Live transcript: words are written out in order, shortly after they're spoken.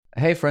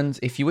Hey friends,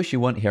 if you wish you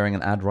weren't hearing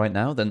an ad right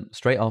now, then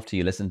straight after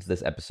you listen to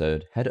this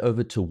episode, head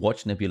over to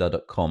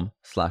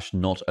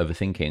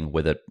watchnebula.com/notoverthinking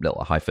with a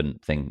little hyphen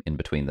thing in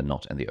between the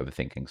not and the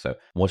overthinking. So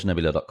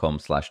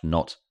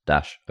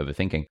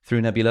watchnebula.com/not-overthinking.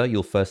 Through Nebula,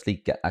 you'll firstly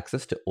get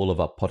access to all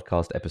of our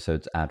podcast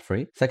episodes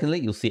ad-free.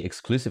 Secondly, you'll see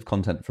exclusive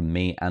content from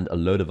me and a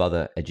load of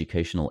other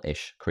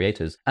educational-ish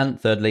creators.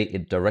 And thirdly,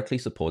 it directly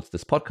supports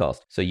this podcast,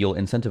 so you'll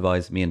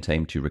incentivize me and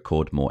Tame to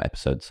record more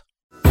episodes.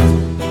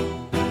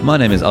 My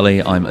name is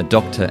Ali, I'm a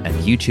doctor and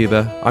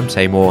YouTuber. I'm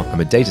Taimur, I'm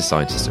a data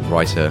scientist and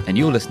writer. And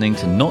you're listening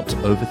to Not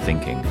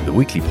Overthinking, the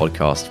weekly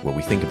podcast where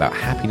we think about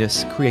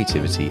happiness,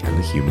 creativity, and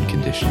the human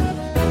condition.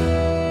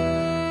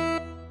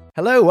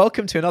 Hello,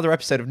 welcome to another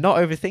episode of Not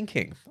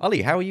Overthinking.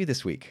 Ali, how are you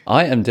this week?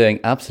 I am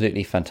doing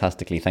absolutely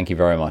fantastically, thank you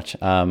very much.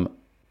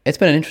 It's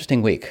been an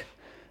interesting week.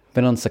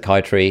 Been on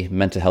psychiatry,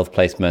 mental health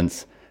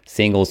placements,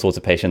 seeing all sorts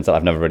of patients that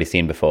I've never really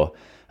seen before.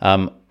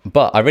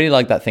 But I really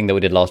like that thing that we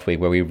did last week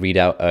where we read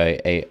out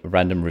a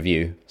random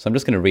review. So I'm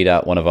just going to read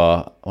out one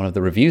of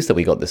the reviews that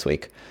we got this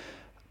week.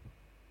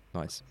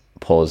 Nice.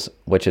 Pause,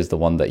 which is the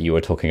one that you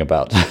were talking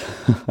about.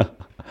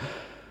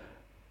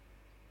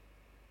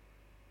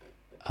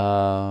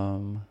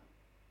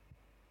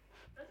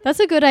 That's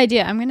a good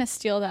idea. I'm going to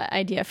steal that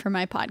idea for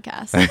my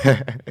podcast.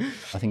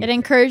 I think it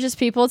encourages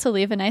people to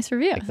leave a nice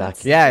review.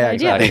 Exactly.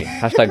 Exactly.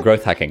 Hashtag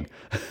growth hacking.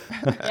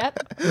 Yep.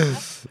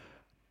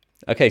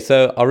 Okay,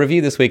 so our review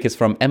this week is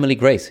from Emily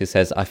Grace, who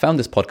says, I found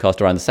this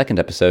podcast around the second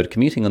episode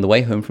commuting on the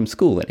way home from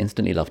school and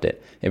instantly loved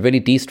it. It really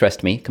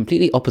de-stressed me,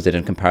 completely opposite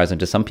in comparison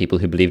to some people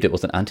who believed it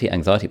was an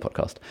anti-anxiety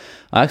podcast.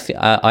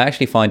 I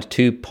actually find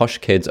two posh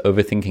kids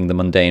overthinking the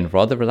mundane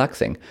rather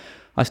relaxing.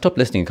 I stopped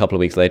listening a couple of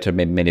weeks later,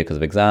 maybe because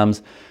of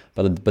exams,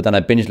 but then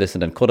I binge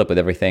listened and caught up with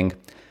everything.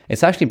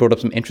 It's actually brought up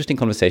some interesting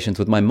conversations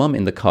with my mum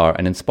in the car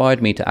and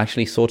inspired me to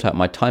actually sort out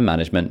my time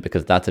management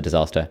because that's a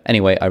disaster.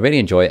 Anyway, I really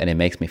enjoy it and it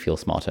makes me feel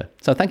smarter.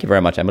 So thank you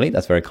very much, Emily.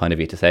 That's very kind of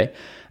you to say.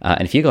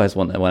 And if you guys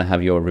want to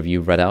have your review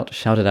read out,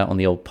 shout it out on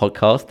the old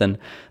podcast, then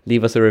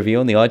leave us a review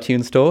on the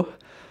iTunes Store.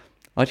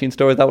 iTunes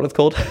Store, is that what it's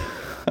called?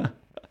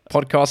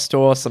 Podcast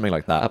Store, something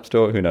like that. App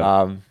Store, who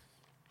knows?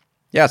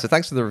 Yeah, so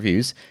thanks for the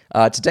reviews.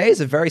 Today is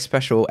a very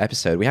special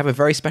episode. We have a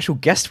very special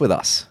guest with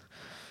us.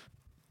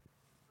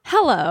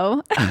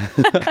 Hello.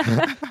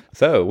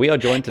 So we are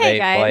joined today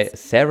by guys.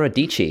 Sarah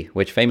Dietschy,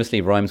 which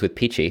famously rhymes with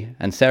peachy.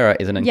 And Sarah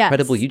is an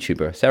incredible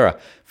YouTuber. Sarah,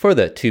 for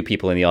the two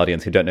people in the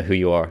audience who don't know who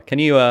you are, can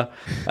you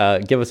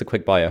give us a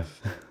quick bio?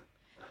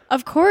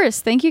 Of course.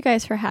 Thank you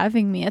guys for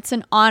having me. It's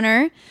an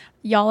honor.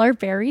 Y'all are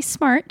very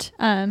smart.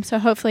 So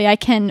hopefully I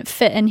can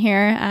fit in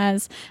here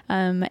as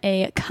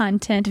a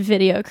content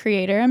video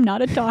creator. I'm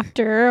not a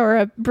doctor or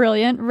a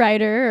brilliant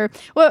writer.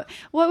 Or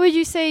what would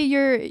you say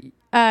your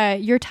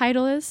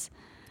title is?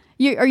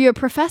 Are you a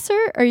professor?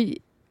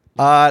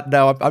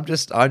 No, I'm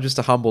just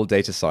a humble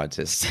data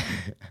scientist.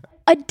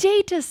 A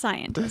data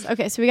scientist.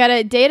 Okay, so we got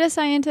a data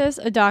scientist,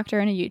 a doctor,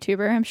 and a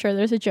YouTuber. I'm sure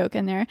there's a joke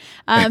in there.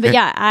 But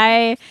yeah,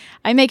 I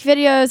make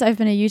videos. I've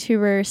been a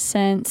YouTuber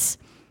since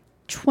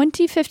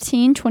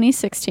 2015,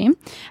 2016.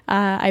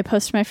 I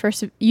posted my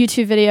first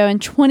YouTube video in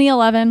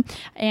 2011,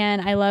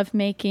 and I love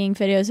making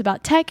videos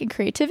about tech and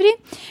creativity.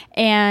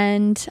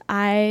 And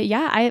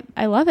I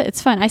love it.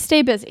 It's fun. I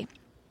stay busy.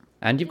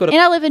 And you've got and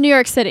I live in New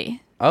York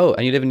City. Oh,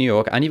 and you live in New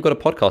York, and you've got a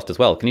podcast as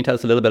well. Can you tell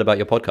us a little bit about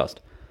your podcast?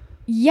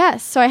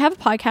 Yes. So I have a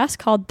podcast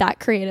called That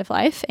Creative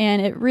Life,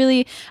 and it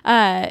really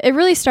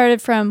started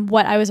from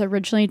what I was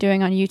originally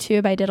doing on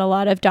YouTube. I did a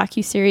lot of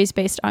docuseries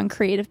based on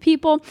creative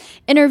people,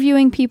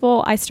 interviewing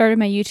people. I started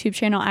my YouTube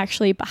channel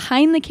actually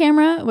behind the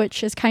camera,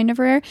 which is kind of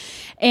rare.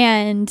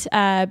 And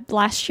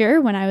last year,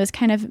 when I was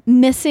kind of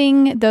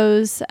missing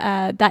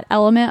that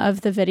element of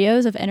the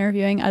videos of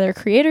interviewing other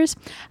creators,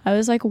 I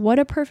was like, what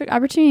a perfect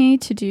opportunity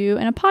to do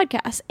in a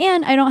podcast.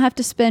 And I don't have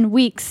to spend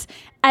weeks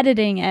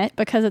editing it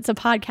because it's a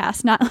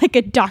podcast, not like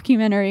a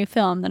documentary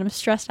film that I'm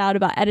stressed out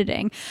about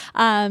editing.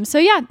 So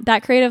yeah,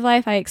 That Creative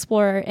Life, I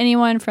explore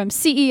anyone from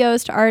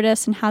CEOs to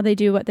artists and how they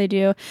do what they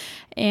do.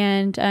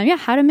 And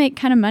how to make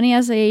kind of money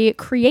as a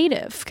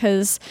creative,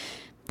 because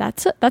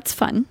that's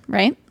fun,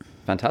 right?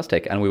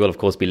 Fantastic. And we will, of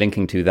course, be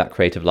linking to That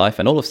Creative Life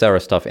and all of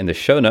Sarah's stuff in the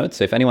show notes.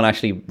 So if anyone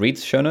actually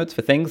reads show notes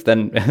for things,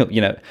 then,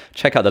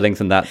 check out the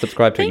links in that,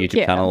 subscribe to our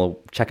YouTube channel,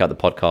 check out the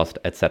podcast,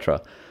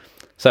 etc.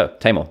 So,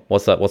 Taimur,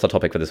 what's our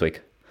topic for this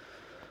week?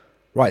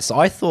 Right, so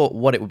I thought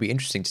what it would be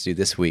interesting to do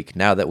this week,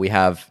 now that we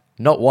have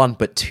not one,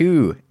 but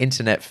two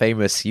internet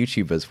famous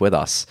YouTubers with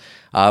us,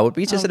 would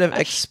be to sort of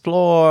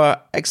explore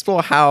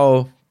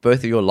how both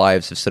of your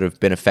lives have sort of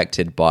been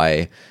affected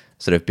by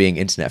sort of being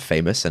internet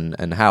famous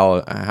and how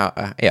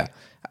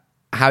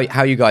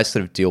you guys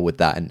sort of deal with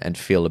that and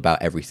feel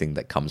about everything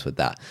that comes with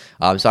that.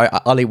 So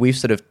Ali, we've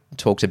sort of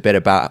talked a bit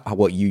about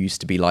what you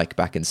used to be like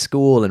back in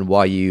school and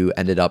why you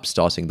ended up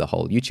starting the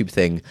whole YouTube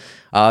thing.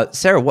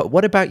 Sarah,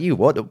 what about you?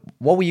 What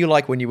were you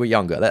like when you were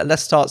younger?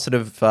 Let's start sort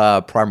of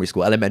primary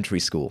school, elementary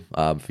school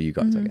for you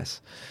guys, I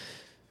guess.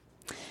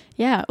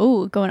 Yeah.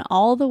 Ooh, going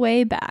all the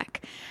way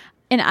back.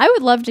 And I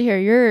would love to hear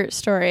your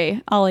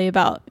story, Ollie,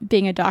 about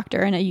being a doctor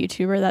and a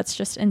YouTuber. That's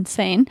just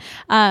insane.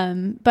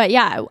 But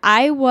yeah,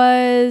 I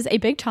was a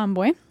big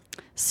tomboy.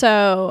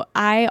 So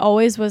I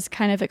always was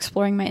kind of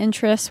exploring my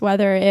interests,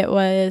 whether it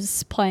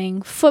was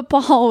playing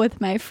football with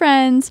my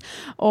friends,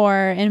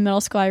 or in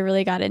middle school, I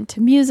really got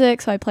into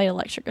music. So I played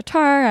electric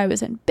guitar, I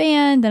was in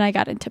band, then I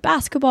got into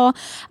basketball.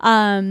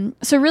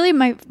 So really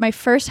my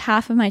first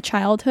half of my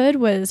childhood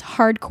was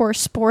hardcore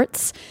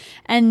sports.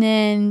 And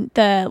then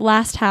the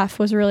last half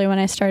was really when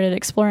I started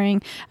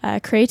exploring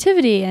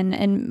creativity,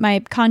 and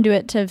my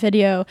conduit to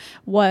video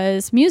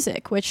was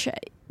music, which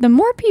the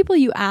more people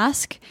you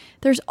ask,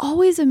 there's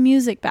always a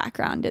music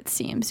background, it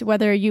seems,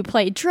 whether you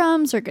play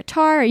drums or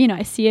guitar.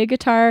 I see a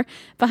guitar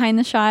behind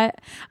the shot.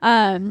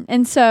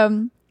 And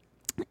so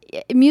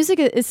music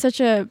is such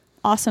a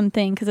awesome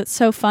thing because it's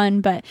so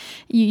fun, but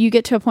you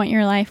get to a point in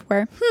your life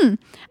where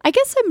I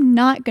guess I'm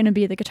not going to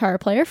be the guitar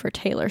player for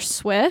Taylor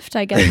Swift.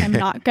 I guess I'm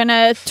not going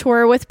to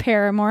tour with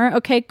Paramore.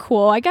 Okay,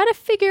 cool. I got to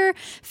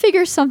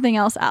figure something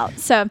else out.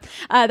 So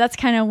that's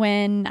kind of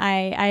when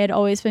I had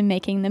always been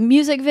making the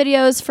music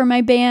videos for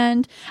my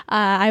band.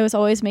 I was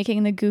always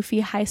making the goofy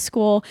high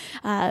school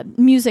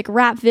music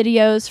rap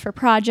videos for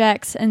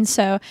projects. And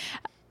so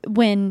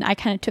when I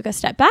kind of took a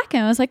step back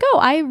and I was like, oh,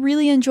 I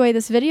really enjoy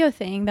this video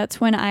thing, that's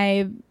when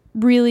I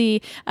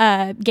really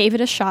gave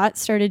it a shot,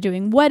 started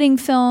doing wedding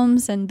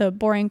films and the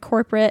boring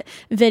corporate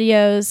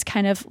videos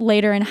kind of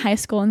later in high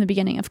school and the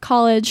beginning of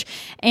college.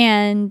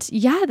 And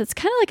yeah, that's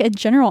kind of like a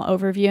general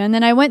overview. And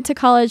then I went to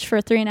college for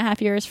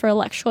 3.5 years for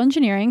electrical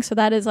engineering. So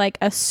that is like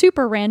a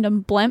super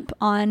random blimp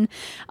on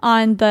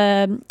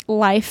the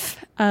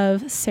life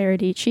of Sarah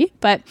Dietschy.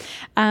 But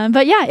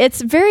yeah,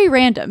 it's very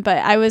random, but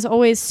I was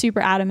always super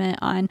adamant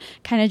on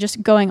kind of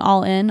just going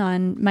all in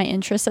on my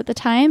interests at the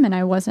time. And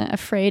I wasn't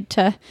afraid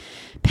to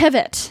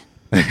pivot.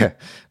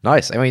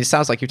 Nice. I mean, it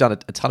sounds like you've done a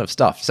ton of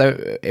stuff.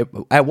 So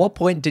at what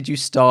point did you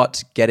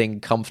start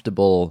getting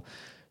comfortable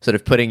sort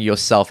of putting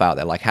yourself out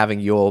there, like having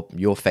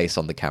your face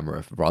on the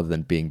camera rather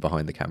than being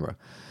behind the camera?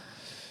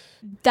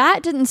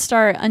 That didn't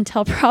start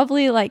until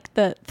probably like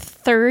the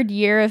third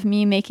year of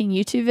me making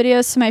YouTube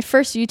videos. So my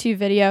first YouTube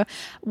video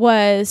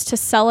was to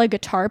sell a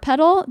guitar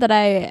pedal that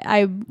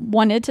I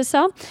wanted to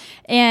sell.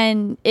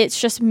 And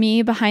it's just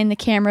me behind the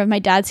camera of my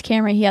dad's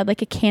camera. He had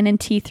like a Canon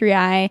T3i.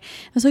 I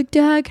was like,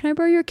 Dad, can I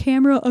borrow your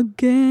camera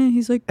again?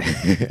 He's like,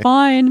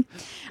 fine.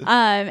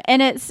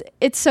 And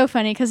it's so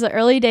funny because the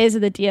early days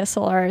of the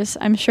DSLRs,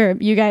 I'm sure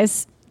you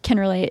guys can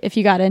relate if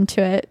you got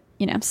into it,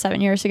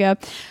 7 years ago.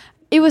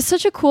 It was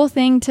such a cool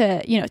thing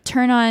to,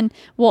 turn on.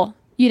 Well,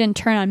 you didn't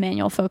turn on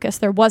manual focus.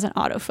 There wasn't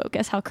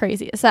autofocus. How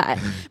crazy is that?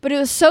 But it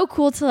was so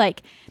cool to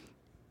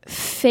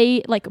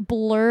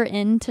blur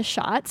into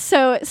shots.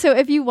 So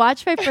if you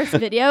watch my first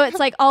video, it's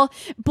like all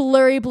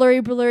blurry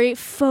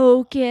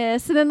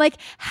focus. And then like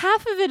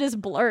half of it is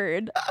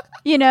blurred.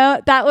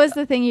 That was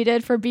the thing you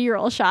did for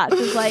B-roll shots,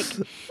 is like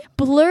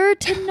blur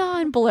to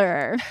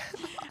non-blur.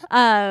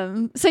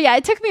 So yeah,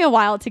 it took me a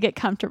while to get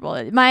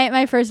comfortable.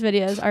 My first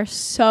videos are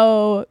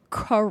so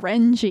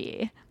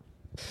cringy.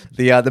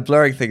 The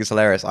blurring thing is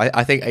hilarious.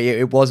 I think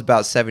it was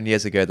about 7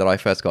 years ago that I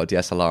first got a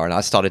DSLR and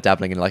I started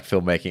dabbling in like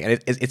filmmaking,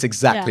 and it's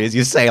exactly as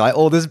you say, like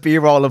all this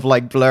B-roll of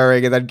like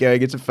blurring and then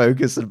going into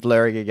focus and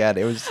blurring again.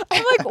 It was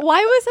I'm like,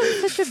 why was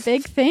that such a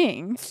big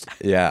thing?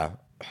 Yeah.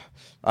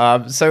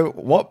 So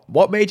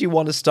what made you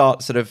want to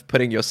start sort of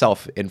putting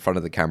yourself in front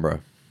of the camera?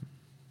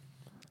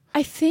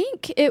 I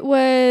think it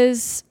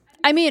was,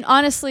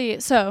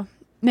 honestly, so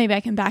maybe I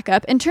can back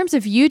up. In terms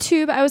of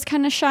YouTube, I was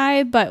kind of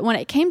shy, but when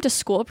it came to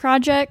school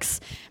projects,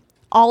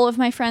 all of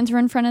my friends were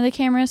in front of the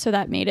camera, so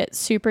that made it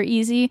super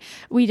easy.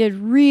 We did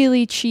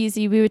really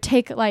cheesy. We would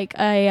take like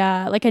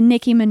a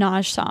Nicki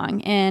Minaj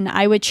song, and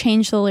I would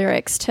change the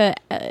lyrics to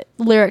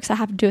lyrics that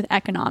have to do with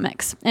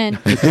economics. And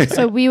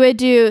so we would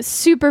do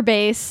super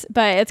bass,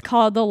 but it's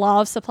called The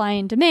Law of Supply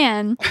and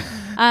Demand.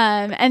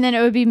 And then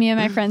it would be me and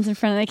my friends in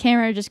front of the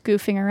camera just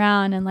goofing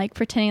around and like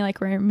pretending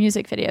like we're in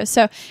music videos.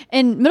 So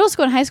in middle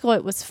school and high school,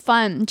 it was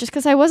fun just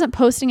because I wasn't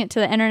posting it to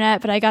the internet,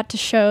 but I got to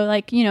show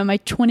my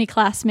 20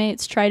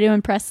 classmates, try to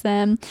impress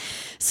them.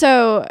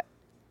 So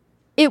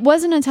it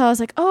wasn't until I was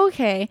like, oh,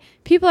 okay,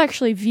 people are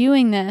actually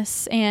viewing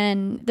this,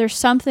 and there's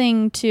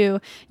something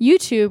to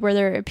YouTube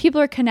where people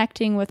are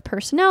connecting with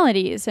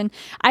personalities. And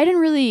I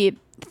didn't really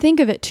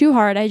think of it too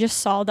hard. I just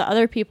saw the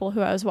other people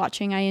who I was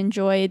watching. I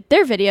enjoyed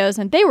their videos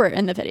and they were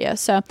in the video.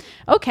 So,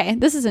 okay,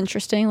 this is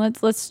interesting.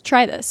 Let's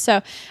try this.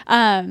 So,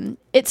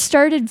 it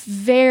started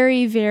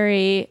very,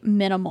 very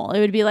minimal.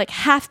 It would be like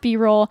half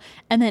B-roll,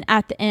 and then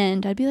at the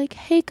end, I'd be like,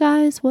 "Hey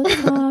guys,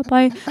 what's up?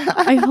 I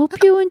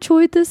hope you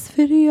enjoyed this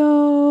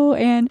video."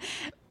 And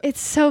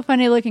it's so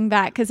funny looking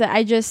back because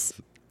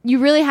you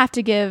really have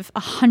to give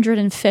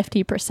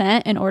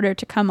 150% in order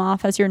to come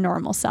off as your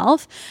normal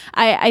self.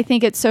 I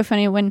think it's so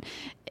funny when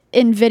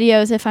in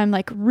videos, if I'm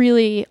like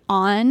really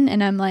on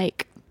and I'm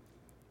like,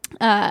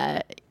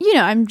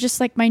 I'm just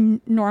like my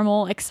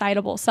normal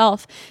excitable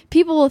self,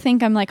 people will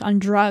think I'm like on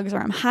drugs or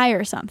I'm high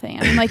or something.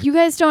 I'm like, you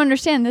guys don't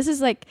understand. This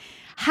is like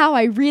how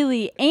I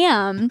really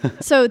am.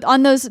 So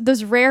on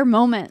those rare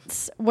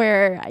moments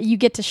where you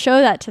get to show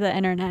that to the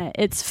internet,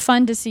 it's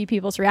fun to see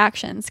people's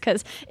reactions,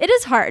 because it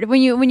is hard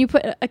when you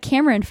put a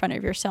camera in front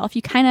of yourself.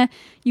 You kind of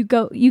you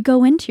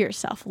go into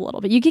yourself a little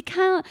bit. You get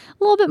kind of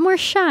a little bit more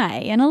shy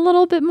and a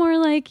little bit more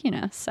like,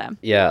 so.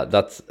 Yeah,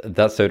 that's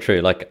so true.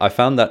 Like, I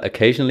found that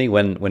occasionally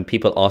when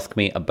people ask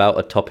me about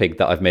a topic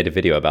that I've made a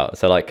video about.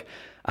 So like,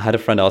 I had a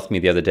friend ask me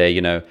the other day,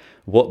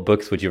 what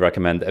books would you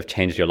recommend that have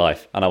changed your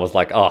life? And I was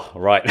like, oh,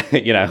 right.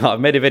 I've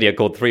made a video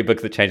called 3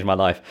 Books That Changed My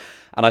Life.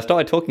 And I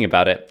started talking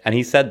about it. And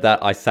he said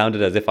that I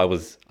sounded as if I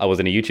was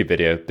in a YouTube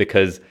video,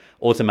 because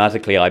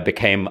automatically I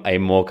became a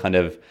more kind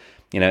of,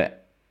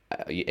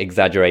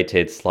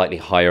 exaggerated, slightly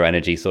higher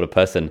energy sort of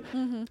person.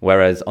 Mm-hmm.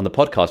 Whereas on the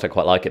podcast, I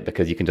quite like it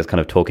because you can just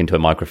kind of talk into a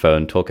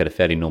microphone, talk at a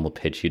fairly normal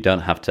pitch. You don't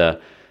have to,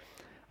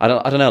 I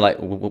don't know, like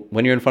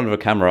when you're in front of a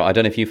camera, I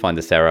don't know if you find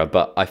this, Sarah,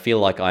 but I feel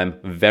like I'm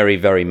very,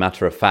 very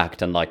matter of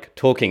fact and like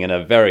talking in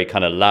a very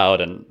kind of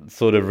loud and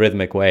sort of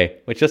rhythmic way,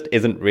 which just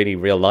isn't really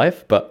real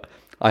life, but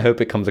I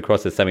hope it comes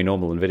across as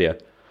semi-normal in video.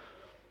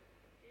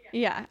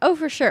 Yeah. Oh,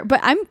 for sure.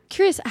 But I'm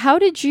curious,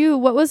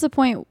 what was the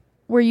point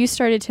where you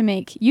started to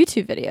make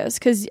YouTube videos?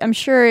 Because I'm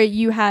sure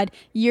you had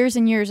years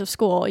and years of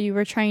school. You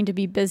were trying to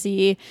be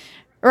busy,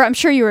 or I'm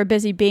sure you were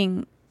busy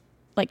being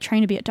like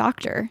trying to be a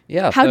doctor.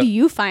 Yeah. How do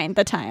you find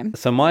the time?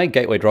 So my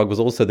gateway drug was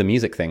also the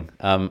music thing.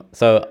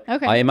 Okay.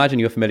 I imagine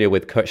you're familiar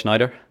with Kurt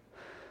Schneider.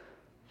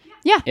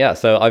 Yeah. Yeah.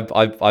 So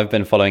I've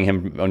been following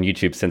him on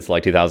YouTube since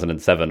like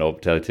 2007 or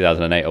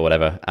 2008 or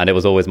whatever. And it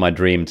was always my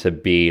dream to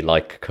be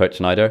like Kurt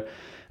Schneider.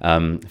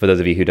 For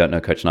those of you who don't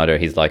know Kurt Schneider,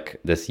 he's like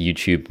this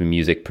YouTube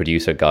music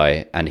producer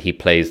guy, and he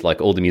plays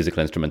like all the musical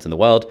instruments in the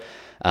world.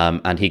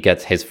 And he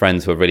gets his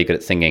friends who are really good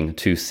at singing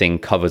to sing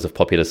covers of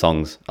popular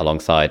songs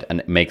alongside, and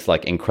it makes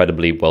like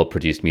incredibly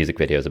well-produced music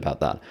videos about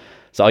that.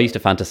 So I used to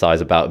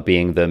fantasize about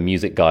being the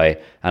music guy,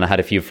 and I had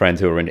a few friends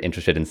who were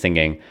interested in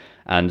singing.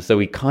 And so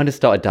we kind of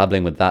started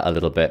dabbling with that a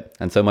little bit.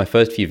 And so my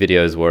first few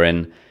videos were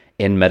in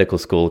medical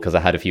school, because I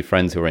had a few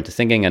friends who were into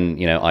singing,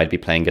 and I'd be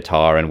playing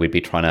guitar and we'd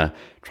be trying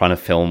to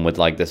film with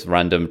like this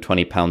random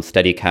 20-pound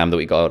Steadicam that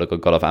we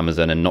got off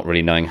Amazon, and not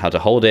really knowing how to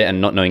hold it,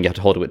 and not knowing you have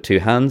to hold it with 2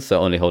 hands,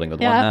 so only holding it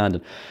with one hand,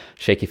 and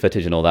shaky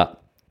footage and all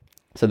that.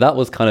 So that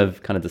was kind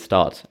of the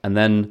start. And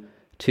then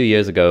 2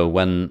 years ago,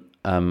 when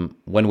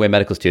we're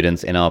medical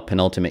students in our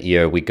penultimate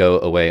year, we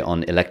go away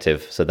on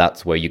elective. So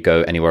that's where you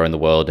go anywhere in the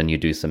world and you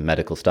do some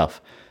medical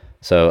stuff.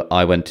 So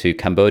I went to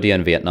Cambodia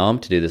and Vietnam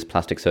to do this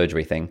plastic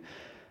surgery thing.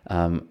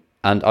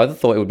 And I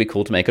thought it would be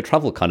cool to make a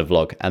travel kind of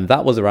vlog. And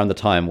that was around the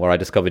time where I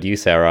discovered you,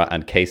 Sarah,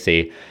 and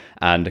Casey,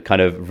 and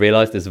kind of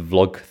realized this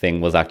vlog thing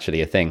was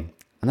actually a thing.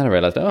 And then I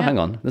realized, hang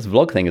on, this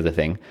vlog thing is a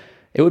thing.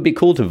 It would be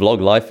cool to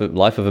vlog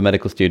life of a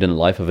medical student,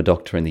 life of a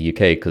doctor in the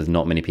UK, because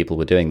not many people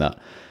were doing that.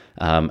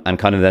 And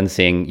kind of then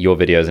seeing your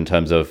videos in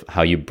terms of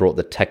how you brought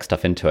the tech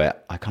stuff into it,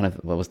 I kind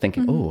of was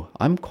thinking,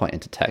 I'm quite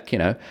into tech,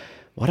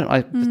 why don't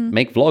I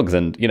make vlogs,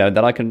 and,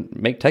 then I can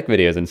make tech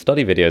videos and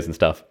study videos and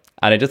stuff.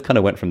 And it just kind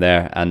of went from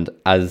there. And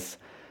as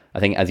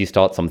you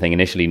start something,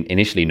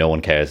 initially no one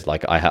cares.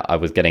 Like I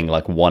was getting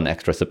like 1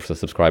 extra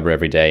subscriber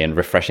every day and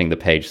refreshing the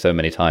page so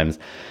many times.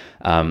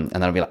 And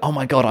then I'd be like, oh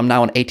my God, I'm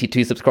now on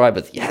 82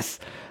 subscribers. Yes.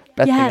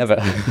 Best thing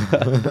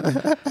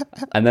ever.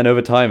 And then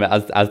over time,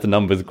 as the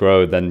numbers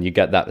grow, then you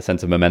get that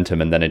sense of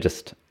momentum, and then it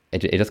just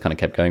kind of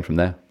kept going from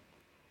there.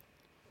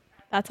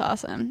 That's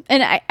awesome.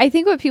 And I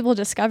think what people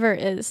discover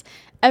is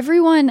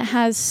everyone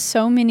has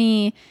so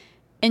many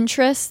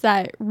interests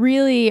that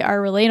really are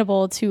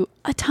relatable to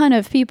a ton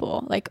of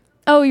people. Like,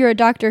 oh, you're a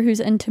doctor who's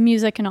into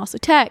music and also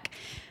tech.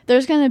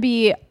 There's going to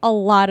be a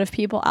lot of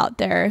people out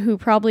there who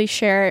probably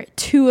share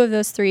 2 of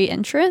those 3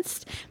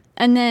 interests.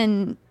 And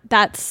then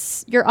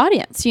that's your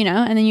audience,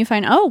 And then you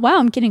find, oh, wow,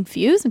 I'm getting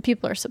views and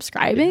people are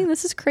subscribing.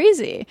 This is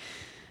crazy.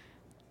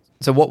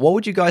 So what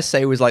would you guys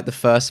say was like the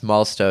first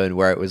milestone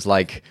where it was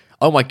like,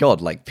 oh my God,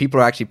 like people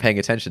are actually paying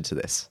attention to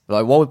this?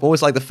 Like what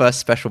was like the first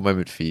special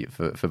moment for you,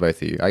 for both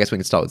of you? I guess we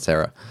can start with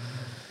Sarah.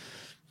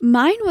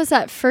 Mine was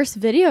that first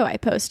video I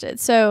posted.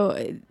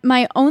 So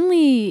my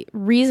only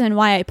reason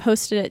why I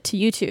posted it to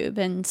YouTube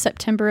in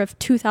September of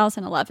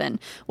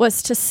 2011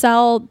 was to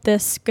sell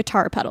this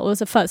guitar pedal. It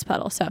was a fuzz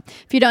pedal. So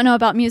if you don't know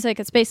about music,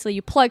 it's basically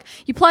you plug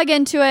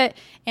into it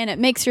and it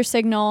makes your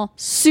signal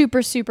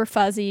super, super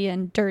fuzzy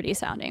and dirty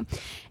sounding.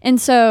 And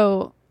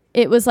so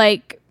it was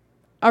like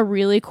a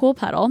really cool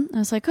pedal. I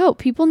was like, oh,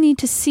 people need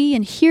to see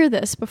and hear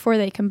this before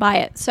they can buy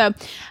it. So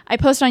I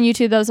posted on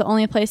YouTube. That was the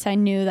only place I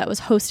knew that was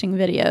hosting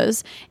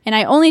videos. And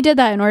I only did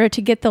that in order to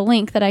get the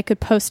link that I could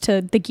post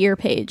to the Gear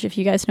page. If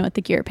you guys know what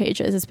the Gear page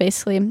is, it's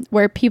basically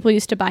where people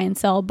used to buy and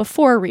sell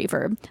before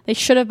Reverb. They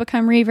should have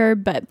become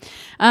Reverb, but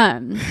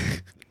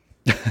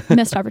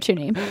missed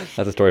opportunity.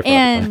 That's a story for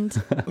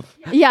another time.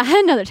 Yeah,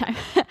 another time.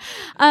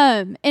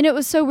 And it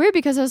was so weird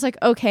because I was like,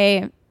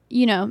 okay,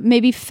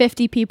 maybe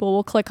 50 people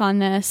will click on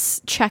this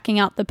checking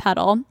out the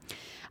pedal.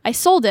 I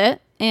sold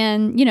it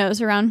and, it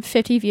was around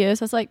 50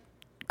 views. I was like,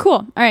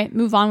 cool. All right,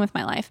 move on with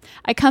my life.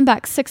 I come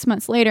back 6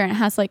 months later and it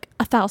has like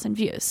 1,000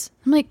 views.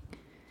 I'm like,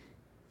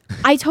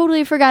 I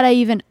totally forgot I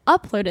even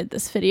uploaded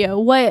this video.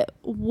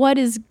 What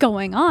is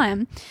going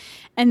on?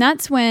 And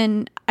that's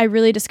when I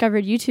really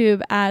discovered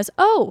YouTube as,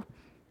 oh,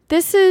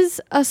 this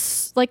is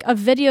a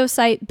video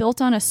site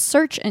built on a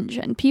search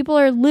engine. People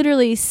are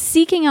literally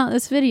seeking out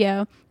this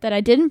video that I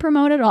didn't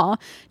promote at all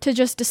to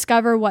just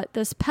discover what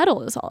this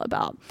pedal is all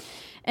about.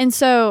 And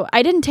so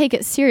I didn't take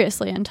it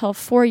seriously until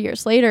 4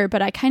 years later,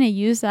 but I kind of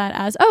use that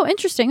as, oh,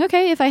 interesting.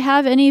 Okay, if I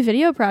have any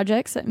video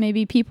projects that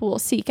maybe people will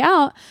seek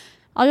out,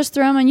 I'll just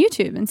throw them on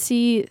YouTube and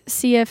see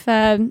if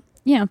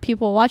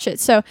people will watch it.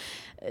 So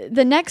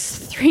the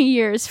next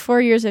 4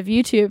 years of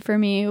YouTube for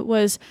me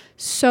was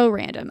so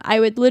random. I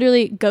would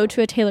literally go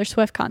to a Taylor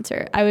Swift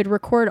concert. I would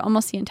record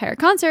almost the entire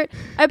concert.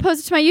 I would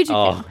post it to my YouTube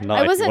channel.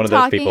 Nice. I wasn't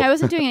talking. I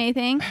wasn't doing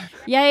anything.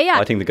 Yeah.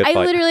 Fighting the good fight.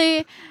 I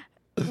literally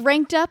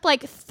ranked up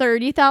like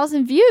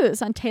 30,000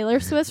 views on Taylor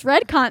Swift's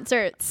Red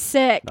concert.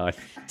 Sick. Nice.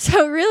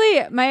 So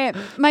really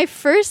my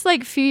first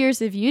like few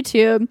years of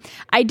YouTube,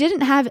 I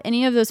didn't have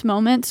any of those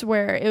moments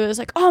where it was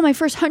like, oh, my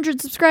first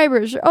 100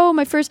 subscribers, or oh,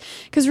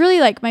 because really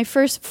like my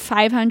first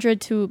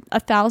 500 to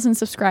 1,000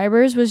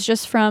 subscribers was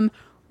just from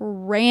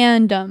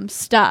random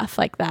stuff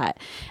like that.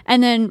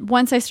 And then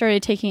once I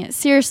started taking it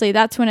seriously,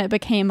 that's when it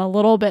became a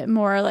little bit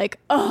more like,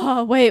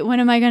 oh, wait, when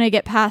am I going to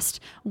get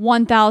past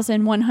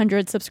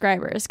 1,100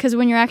 subscribers? Because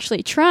when you're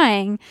actually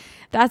trying,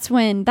 that's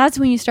when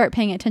you start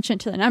paying attention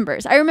to the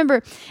numbers. I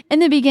remember in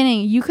the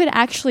beginning, you could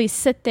actually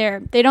sit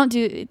there. They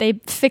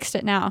fixed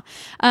it now.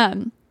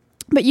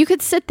 But you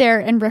could sit there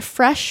and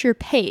refresh your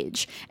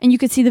page and you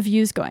could see the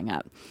views going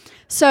up.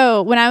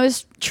 So when I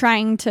was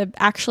trying to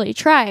actually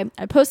try,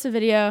 I post a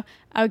video,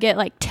 I would get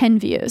like 10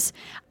 views.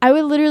 I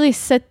would literally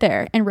sit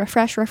there and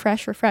refresh.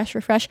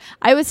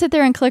 I would sit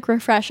there and click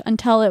refresh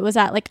until it was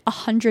at like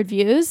 100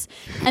 views.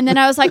 And then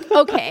I was like,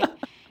 okay,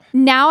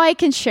 now I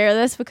can share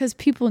this because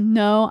people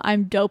know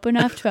I'm dope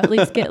enough to at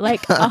least get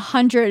like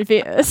 100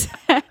 views.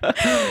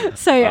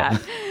 So yeah,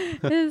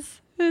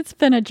 it's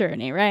been a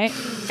journey, right?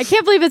 I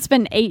can't believe it's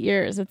been 8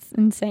 years. It's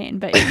insane,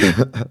 but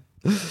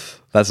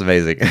That's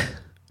amazing.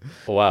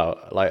 Wow,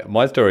 like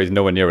my story is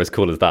nowhere near as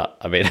cool as that.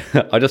 I mean,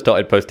 I just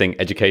started posting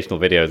educational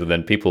videos, and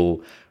then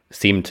people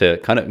seem to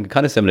kind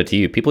of similar to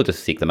you. People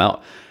just seek them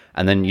out,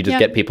 and then you just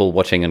get people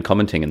watching and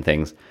commenting and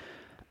things.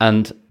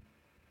 And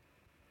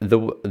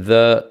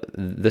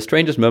the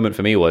strangest moment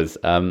for me was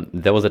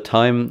there was a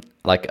time,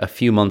 like a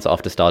few months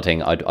after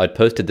starting, I'd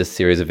posted this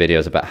series of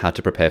videos about how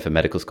to prepare for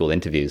medical school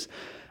interviews,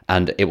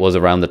 and it was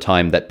around the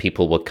time that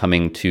people were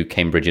coming to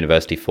Cambridge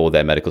University for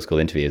their medical school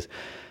interviews.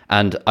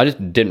 And I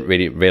just didn't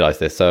really realize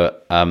this. So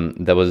I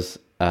was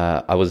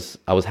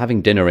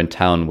having dinner in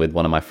town with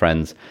one of my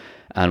friends,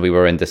 and we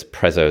were in this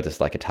Prezzo, this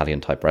like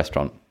Italian type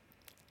restaurant.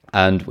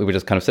 And we were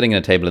just kind of sitting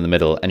at a table in the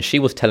middle, and she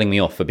was telling me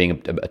off for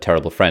being a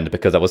terrible friend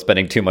because I was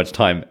spending too much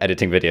time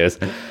editing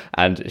videos.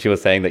 And she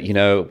was saying that,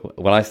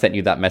 when I sent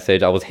you that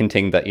message, I was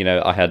hinting that,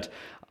 I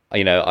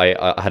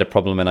had a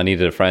problem and I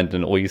needed a friend,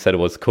 and all you said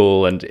was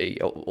cool and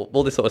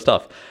all this sort of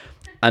stuff.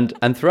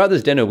 And throughout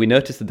this dinner, we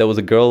noticed that there was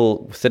a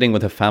girl sitting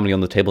with her family on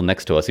the table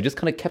next to us who just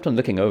kind of kept on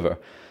looking over.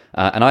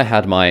 And I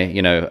had my,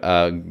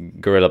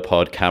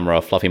 GorillaPod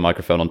camera, fluffy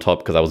microphone on top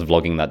because I was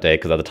vlogging that day,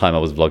 because at the time I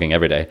was vlogging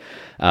every day.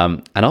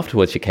 And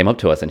afterwards, she came up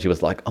to us and she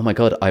was like, oh my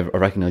God, I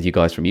recognize you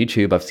guys from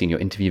YouTube. I've seen your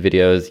interview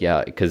videos.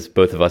 Yeah, because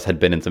both of us had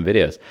been in some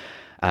videos.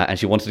 And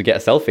she wanted to get a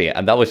selfie.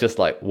 And that was just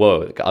like,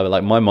 whoa,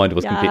 my mind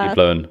was completely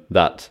blown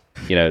that,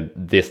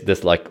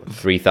 this like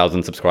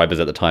 3,000 subscribers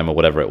at the time or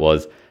whatever it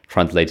was,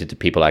 translated to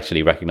people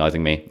actually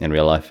recognizing me in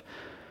real life.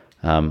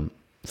 So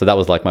that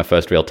was like my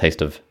first real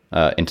taste of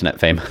internet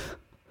fame.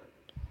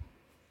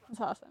 That's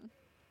awesome.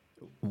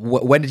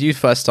 When did you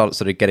first start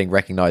sort of getting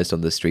recognized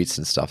on the streets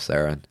and stuff,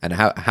 Sarah? And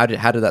how did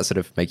that sort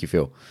of make you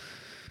feel?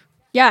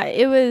 Yeah,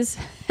 it was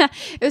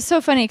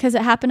so funny because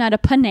it happened at a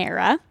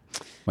Panera.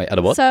 Wait, at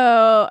a what?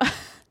 So,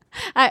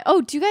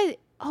 do you guys?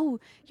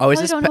 Is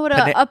this don't know what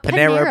a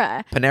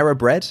Panera? Panera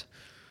bread?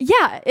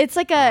 Yeah, it's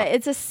like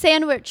it's a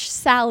sandwich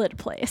salad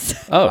place.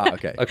 Oh,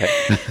 okay.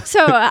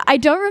 So I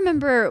don't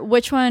remember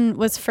which one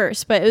was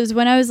first, but it was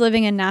when I was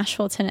living in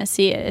Nashville,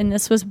 Tennessee, and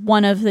this was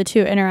one of the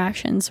two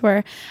interactions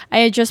where I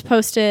had just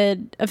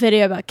posted a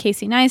video about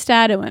Casey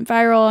Neistat. It went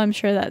viral. I'm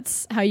sure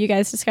that's how you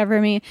guys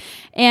discover me,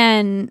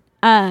 and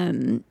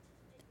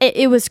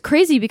it was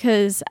crazy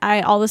because I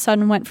all of a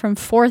sudden went from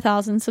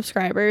 4,000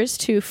 subscribers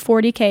to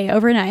 40K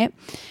overnight,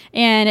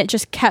 and it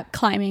just kept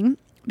climbing.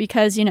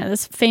 Because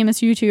this famous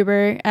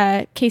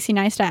YouTuber Casey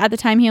Neistat, at the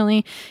time he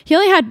only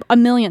had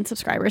 1 million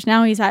subscribers.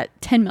 Now he's at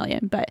 10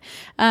 million. But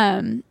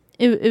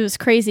it was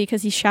crazy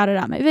because he shouted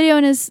out my video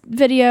in his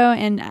video,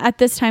 and at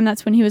this time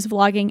that's when he was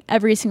vlogging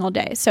every single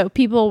day. So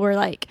people were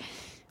like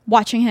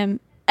watching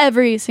him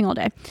every single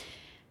day.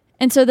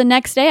 And so the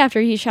next day after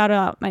he shouted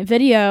out my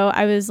video,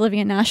 I was living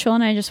in Nashville,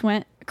 and I just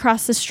went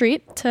across the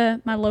street to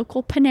my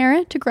local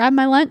Panera to grab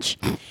my lunch.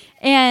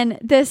 And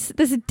this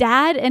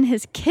dad and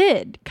his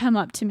kid come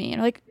up to me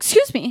and are like,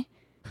 excuse me,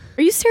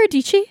 are you Sarah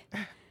Dietschy?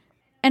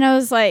 And I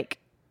was like,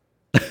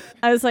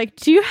 I was like,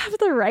 do you have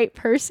the right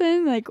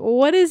person? Like,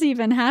 what is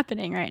even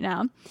happening right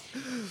now?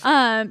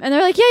 And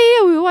they're like,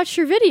 yeah, we watched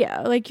your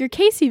video, like your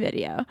Casey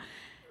video.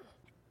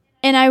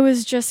 And I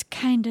was just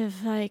kind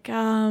of like,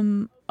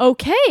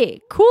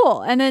 okay,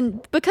 cool. And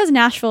then because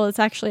Nashville is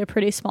actually a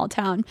pretty small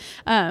town,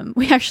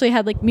 we actually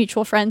had like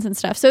mutual friends and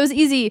stuff. So it was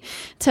easy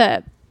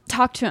to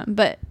talk to him,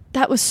 but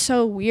that was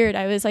so weird.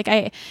 I was like,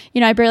 I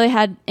barely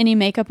had any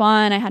makeup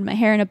on. I had my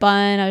hair in a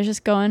bun. I was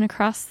just going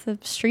across the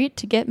street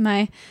to get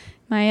my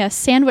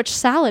sandwich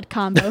salad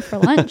combo for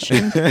lunch.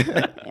 And,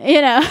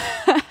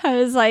 I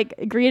was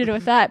like greeted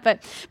with that.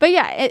 But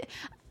yeah,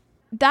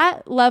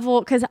 that level,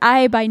 because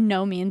I by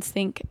no means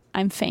think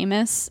I'm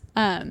famous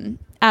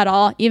at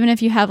all. Even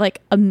if you have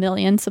like 1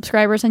 million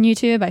subscribers on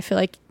YouTube, I feel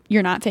like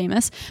you're not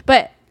famous.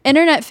 But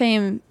internet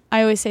fame,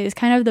 I always say, is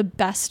kind of the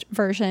best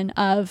version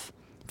of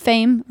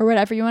fame, or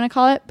whatever you want to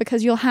call it,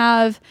 because you'll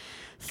have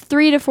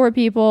 3 to 4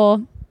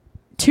 people,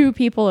 2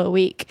 people a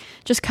week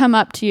just come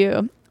up to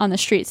you on the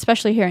street,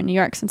 especially here in New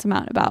York, since I'm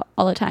out and about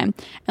all the time,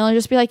 and they'll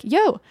just be like,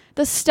 yo,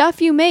 the stuff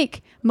you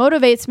make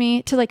motivates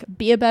me to like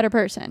be a better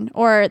person,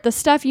 or the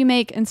stuff you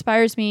make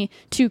inspires me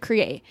to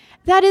create.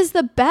 That is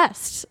the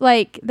best.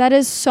 Like, that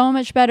is so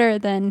much better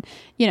than,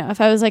 if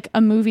I was like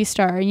a movie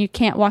star and you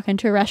can't walk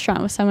into a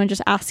restaurant with someone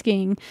just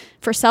asking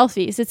for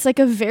selfies. It's like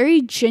a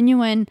very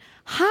genuine,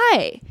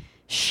 hi,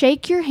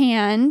 shake your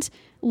hand,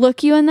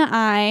 look you in the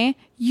eye.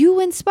 You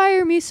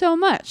inspire me so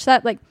much.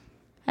 That, like,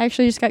 I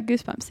actually just got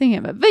goosebumps thinking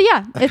of it. But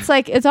yeah, it's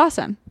like, it's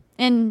awesome.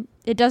 And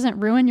it doesn't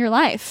ruin your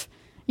life,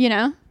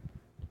 Yeah,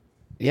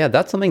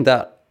 that's something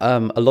that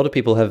a lot of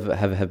people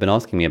have been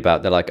asking me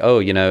about. They're like,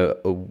 oh,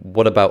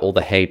 what about all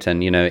the hate?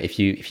 And, if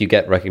you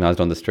get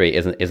recognized on the street,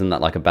 isn't that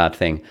like a bad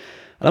thing?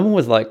 And I'm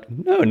always like,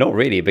 no, not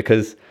really,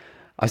 because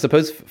I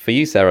suppose for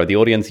you, Sarah, the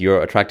audience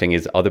you're attracting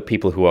is other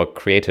people who are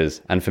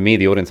creators. And for me,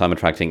 the audience I'm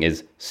attracting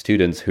is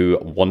students who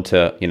want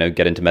to,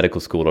 get into medical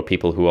school, or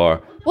people who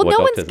are Well, no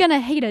doctors. one's going to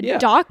hate a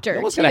doctor,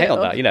 No one's going to hate on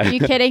that, Are you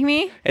kidding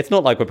me? It's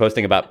not like we're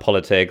posting about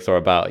politics or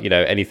about,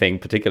 anything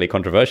particularly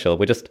controversial.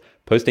 We're just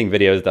posting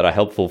videos that are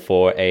helpful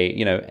for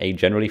a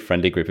generally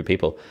friendly group of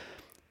people.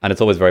 And it's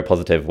always very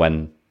positive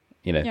when,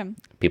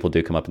 people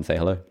do come up and say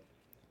hello.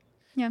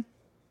 Yeah.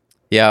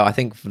 Yeah, I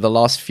think the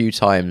last few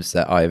times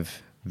that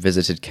I've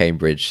visited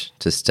Cambridge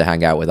just to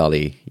hang out with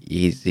Ollie,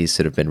 he's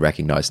sort of been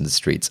recognized in the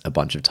streets a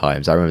bunch of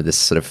times. I remember this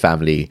sort of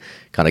family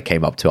kind of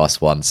came up to us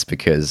once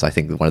because I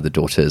think one of the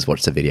daughters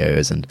watched the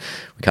videos and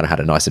we kind of had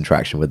a nice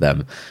interaction with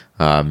them.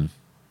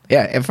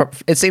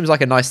 It seems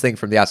like a nice thing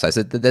from the outside.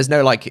 So there's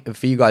no, like,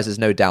 for you guys, there's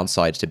no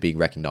downside to being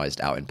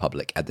recognized out in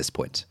public at this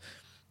point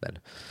then.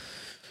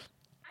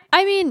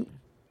 I mean,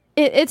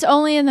 it's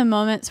only in the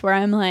moments where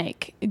I'm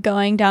like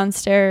going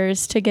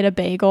downstairs to get a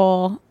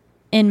bagel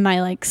in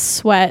my like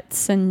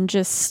sweats and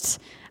just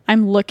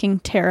I'm looking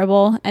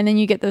terrible, and then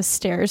you get those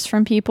stares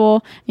from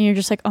people and you're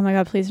just like, oh my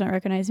god, please don't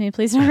recognize me,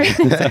 please don't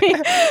recognize me.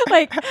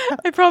 Like,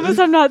 I promise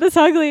I'm not this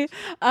ugly.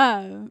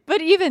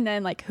 But even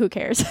then, like, who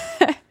cares?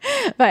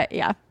 But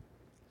yeah.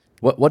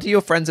 What do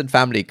your friends and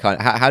family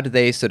how do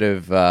they sort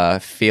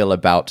of feel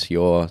about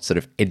your sort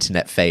of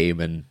internet fame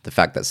and the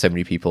fact that so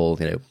many people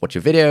watch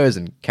your videos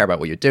and care about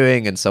what you're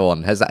doing and so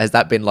on? Has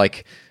that been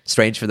like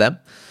strange for them?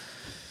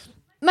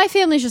 My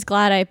family's just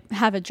glad I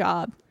have a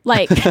job.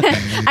 Like,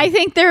 I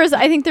think there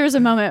was a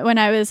moment when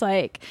I was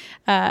like,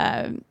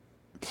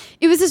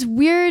 it was this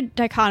weird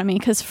dichotomy,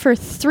 because for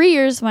 3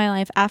 years of my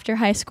life after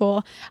high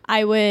school,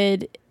 I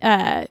would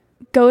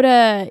go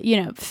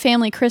to,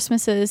 family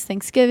Christmases,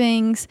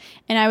 Thanksgivings,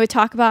 and I would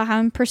talk about how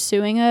I'm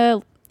pursuing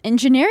a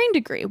engineering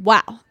degree.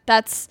 Wow.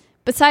 That's,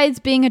 besides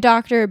being a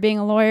doctor or being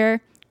a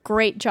lawyer,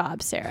 great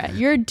job, Sarah.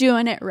 You're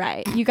doing it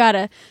right. You got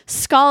a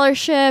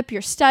scholarship.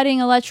 You're studying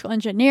electrical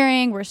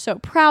engineering. We're so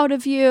proud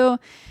of you.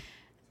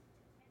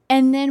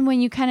 And then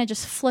when you kind of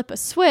just flip a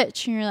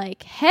switch and you're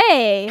like,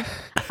 hey,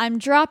 I'm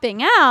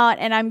dropping out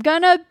and I'm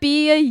going to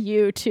be a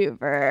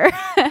YouTuber.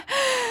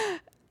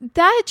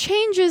 That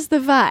changes the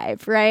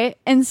vibe, right?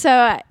 And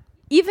so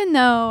even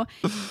though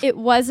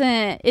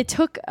it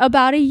took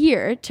about a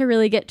year to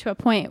really get to a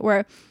point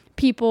where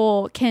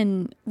people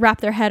can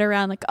wrap their head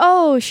around, like,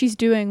 oh, she's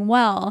doing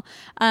well.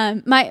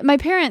 My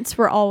parents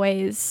were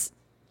always,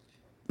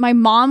 my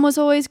mom was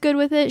always good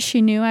with it.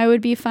 She knew I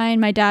would be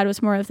fine. My dad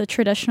was more of the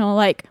traditional,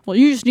 like, well,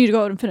 you just need to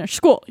go out and finish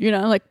school,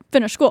 like,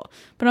 finish school.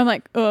 But I'm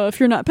like, if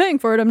you're not paying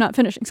for it, I'm not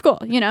finishing school,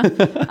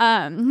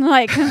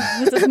 like,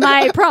 this is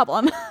my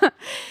problem.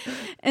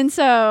 And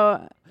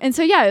so,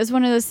 yeah, it was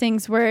one of those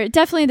things where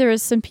definitely there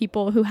was some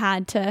people who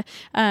had to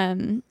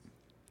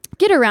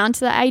get around to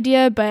the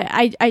idea, but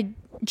I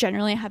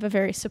generally have a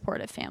very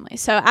supportive family.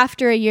 So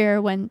after a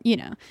year when,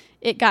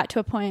 it got to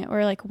a point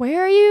where like,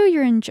 where are you?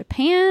 You're in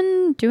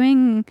Japan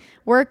doing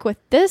work with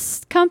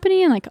this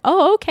company? And like,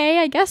 oh, okay,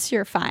 I guess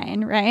you're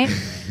fine. Right.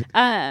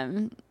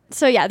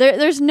 So yeah,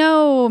 there's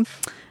no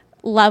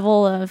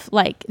level of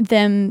like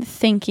them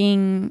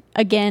thinking,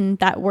 again,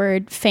 that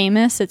word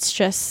famous. It's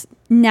just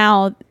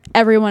now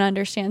everyone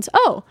understands,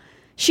 oh,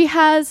 she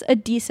has a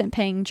decent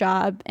paying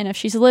job, and if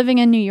she's living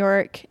in New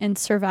York and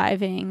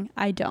surviving,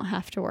 I don't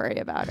have to worry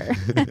about her.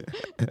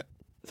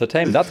 So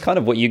Tame, that's kind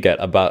of what you get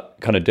about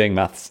kind of doing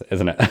maths,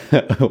 isn't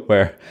it?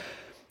 Where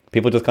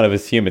people just kind of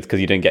assume it's because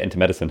you didn't get into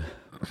medicine.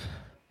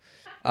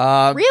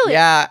 Really?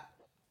 Yeah.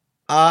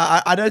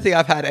 I don't think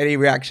I've had any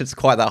reactions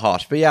quite that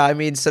harsh, but yeah, I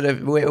mean, sort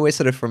of, we're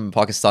sort of from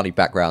Pakistani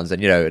backgrounds,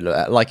 and you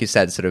know, like you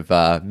said, sort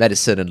of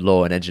medicine and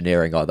law and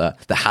engineering are the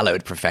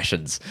hallowed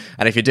professions,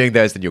 and if you're doing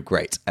those, then you're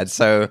great. And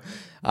so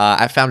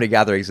at family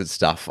gatherings and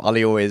stuff,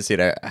 Ali always, you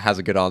know, has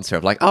a good answer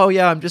of like, oh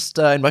yeah, I'm just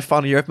in my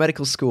final year of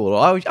medical school,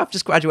 or oh, I've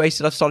just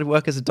graduated, I've started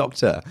work as a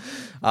doctor.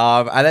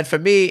 And then for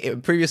me,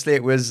 previously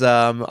it was,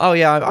 oh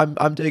yeah,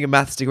 I'm doing a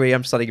maths degree,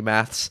 I'm studying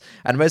maths,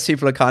 and most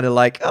people are kind of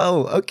like,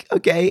 oh,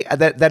 okay,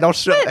 and they're not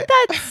sure. But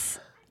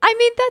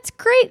that's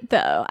great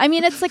though. I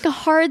mean, it's like a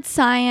hard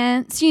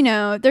science, you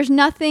know, there's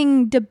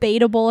nothing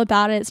debatable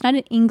about it. It's not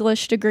an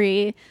English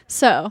degree.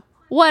 So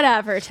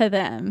whatever to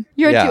them.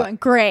 You're doing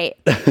great.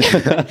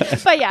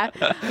 But yeah,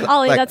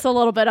 Ollie, Like- that's a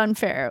little bit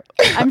unfair.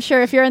 I'm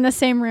sure if you're in the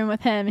same room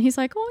with him, he's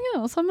like, oh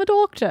yes, I'm a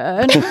doctor.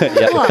 And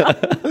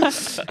blah.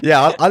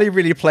 Yeah, Ali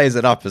really plays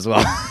it up as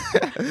well.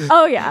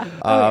 Oh yeah.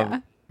 Oh yeah.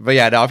 But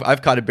yeah, no,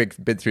 I've kind of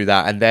been through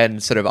that. And then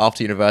sort of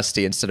after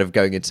university, instead of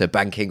going into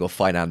banking or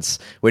finance,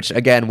 which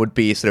again would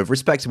be sort of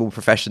respectable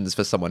professions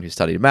for someone who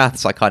studied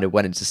maths, I kind of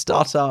went into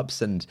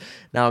startups, and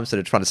now I'm sort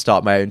of trying to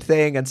start my own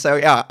thing. And so,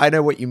 yeah, I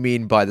know what you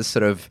mean by the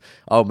sort of,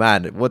 oh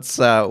man, what's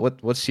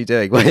she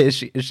doing? Is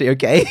she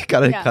okay?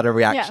 kind of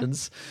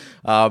reactions.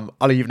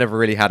 Ali, you've never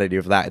really had any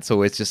of that. It's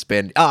always just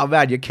been, oh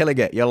man, you're killing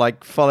it. You're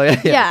like following.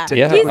 Yeah.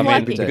 Yeah, He's I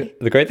mean, lucky.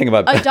 the great thing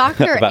about A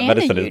doctor about and a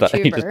medicine is that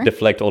you just YouTuber.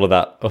 deflect all of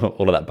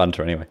that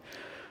banter anyway.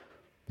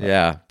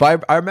 Yeah,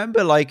 but I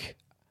remember like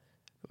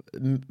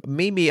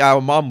Mimi,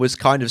 our mom, was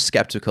kind of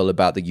skeptical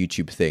about the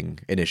YouTube thing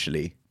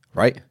initially,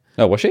 right?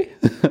 Oh, was she?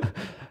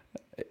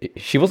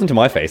 She wasn't to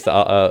my face.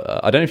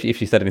 I don't know if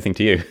she said anything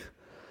to you.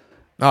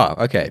 Oh,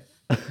 okay.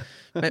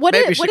 What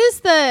is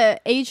the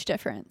age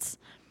difference?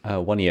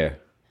 1 year.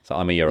 So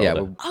I'm a year Yeah.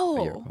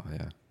 older.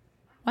 Yeah.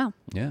 Wow.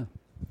 Yeah.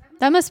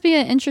 That must be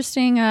an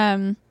interesting,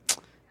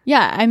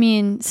 yeah, I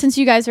mean, since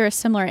you guys are a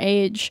similar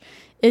age,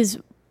 is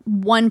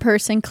one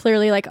person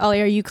clearly like,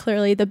 Ollie, are you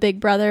clearly the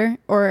big brother?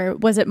 Or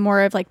was it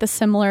more of like the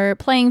similar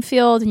playing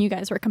field and you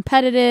guys were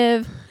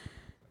competitive?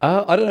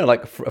 I don't know.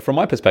 Like from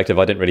my perspective,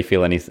 I didn't really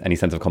feel any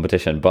sense of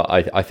competition, but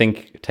I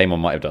think Tamon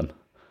might have done.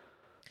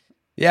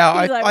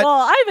 Yeah, He's like, well,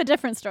 I have a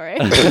different story.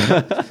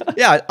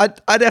 yeah,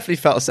 I definitely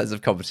felt a sense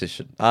of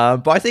competition,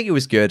 but I think it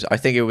was good. I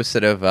think it was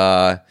sort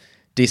of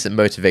decent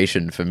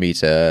motivation for me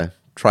to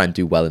try and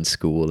do well in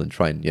school and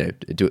try and, you know,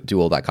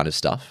 do all that kind of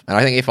stuff. And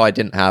I think if I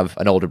didn't have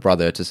an older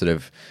brother to sort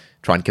of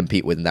try and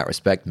compete with in that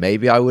respect,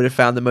 maybe I would have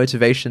found the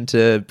motivation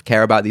to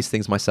care about these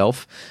things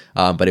myself.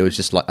 But it was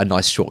just like a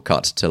nice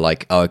shortcut to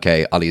like, oh,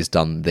 okay, Ali's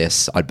done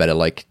this, I'd better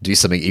like do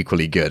something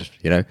equally good,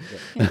 you know?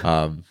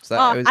 So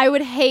Oh, it was, I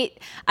would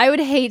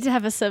hate to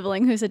have a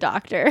sibling who's a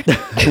doctor.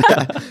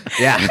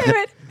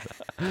 yeah.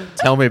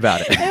 Tell me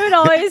about it. It would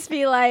always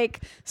be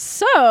like,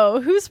 so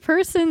whose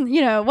person,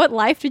 you know, what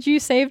life did you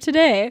save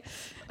today?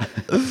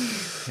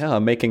 Yeah,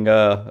 I'm making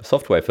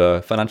software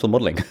for financial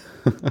modeling.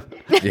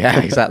 Yeah,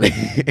 exactly.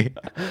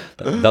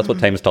 That's what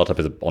Tame's startup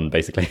is on,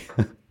 basically.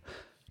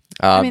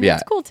 I mean, yeah,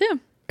 that's cool too.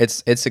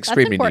 it's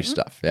extremely new important.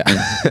 stuff. Yeah.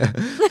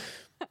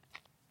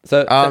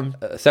 So,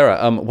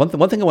 Sarah,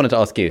 one thing I wanted to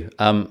ask you.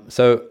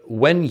 So,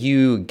 when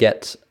you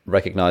get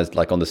recognized,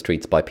 like on the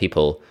streets by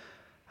people,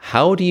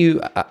 how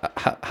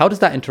does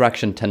that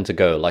interaction tend to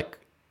go? Like,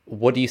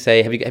 what do you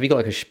say? Have you got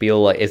like a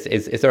spiel? Like,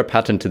 is there a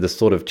pattern to the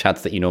sort of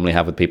chats that you normally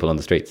have with people on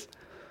the streets?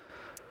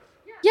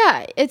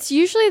 Yeah, it's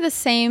usually the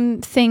same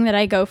thing that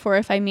I go for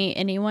if I meet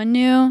anyone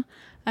new.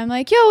 I'm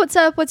like, yo, what's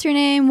up? What's your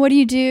name? What do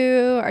you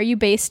do? Are you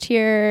based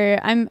here?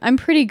 I'm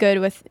pretty good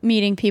with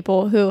meeting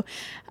people who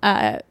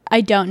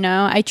I don't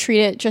know. I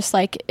treat it just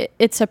like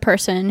it's a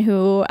person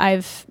who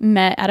I've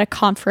met at a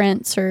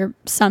conference or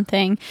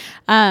something.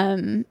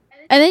 And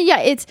then, yeah,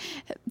 it's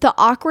the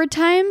awkward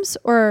times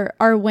are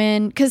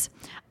when, because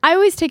I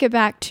always take it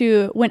back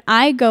to when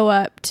I go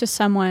up to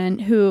someone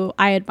who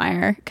I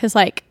admire, because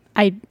like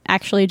I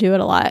actually do it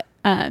a lot.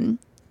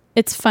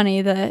 It's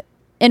funny that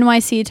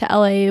NYC to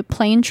LA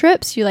plane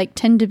trips, you like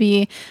tend to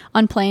be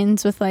on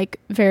planes with like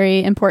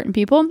very important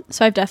people.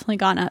 So I've definitely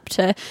gone up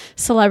to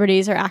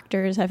celebrities or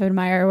actors I've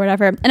admired or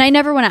whatever. And I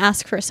never want to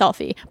ask for a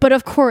selfie, but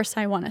of course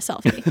I want a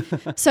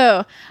selfie.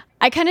 So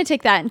I kind of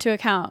take that into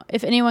account.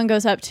 If anyone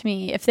goes up to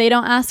me, if they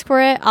don't ask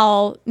for it,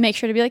 I'll make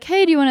sure to be like,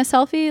 hey, do you want a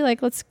selfie?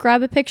 Like, let's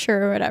grab a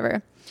picture or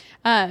whatever.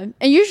 And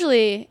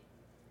usually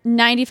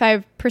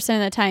 95%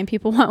 of the time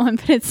people want one,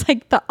 but it's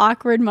like the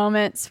awkward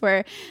moments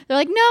where they're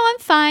like, no, I'm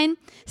fine.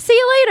 See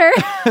you later.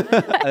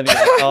 And you're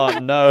like, oh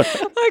no.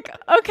 Like,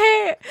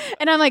 okay.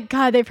 And I'm like,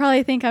 God, they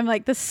probably think I'm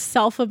like the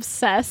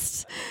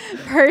self-obsessed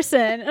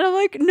person. And I'm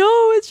like,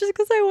 no, it's just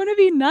because I want to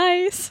be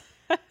nice.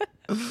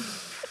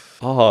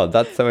 Oh,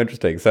 that's so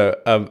interesting. So,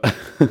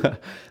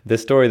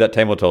 this story that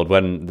Tamar told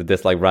when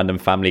this like random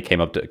family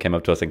came up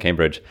to us in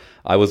Cambridge.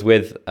 I was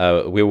with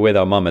we were with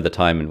our mum at the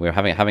time, and we were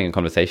having a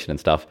conversation and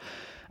stuff.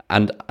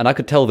 And I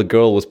could tell the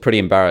girl was pretty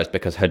embarrassed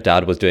because her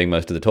dad was doing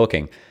most of the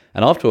talking.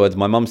 And afterwards,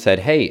 my mum said,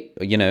 "Hey,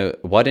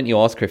 why didn't you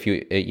ask her if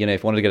you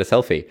wanted to get a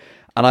selfie?"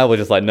 And I was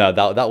just like, no,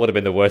 that would have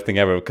been the worst thing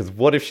ever. Because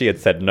what if she had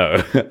said no?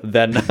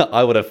 Then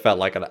I would have felt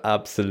like an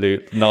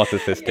absolute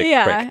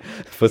narcissistic prick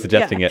for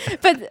suggesting it.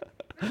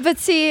 But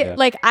see,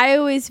 like I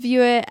always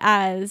view it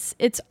as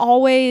it's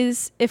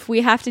always, if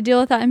we have to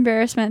deal with that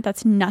embarrassment,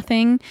 that's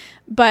nothing.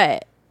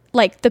 But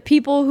like the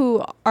people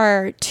who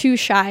are too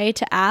shy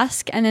to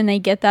ask and then they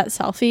get that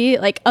selfie,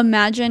 like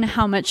imagine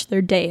how much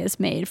their day is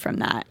made from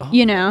that,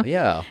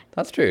 Yeah,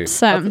 that's true.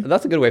 So,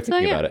 that's a good way of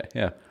thinking about it.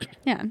 Yeah.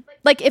 Yeah.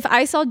 Like if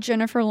I saw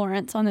Jennifer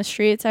Lawrence on the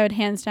streets, I would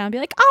hands down be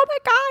like, oh my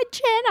God,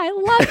 Jen, I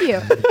love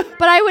you.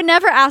 But I would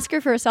never ask her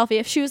for a selfie.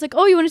 If she was like,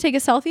 oh, you want to take a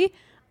selfie?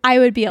 I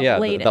would be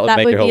elated.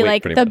 That would be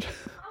like the...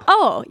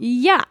 Oh,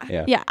 yeah.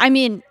 I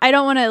mean, I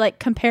don't want to like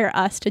compare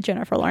us to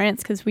Jennifer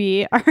Lawrence because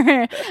we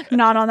are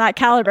not on that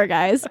caliber,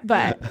 guys,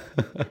 but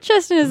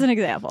just as an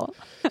example.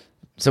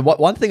 So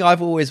one thing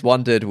I've always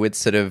wondered with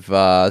sort of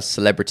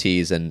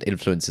celebrities and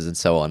influencers and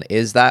so on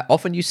is that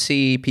often you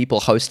see people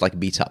host like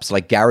meetups,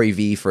 like Gary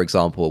Vee, for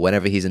example.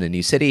 Whenever he's in a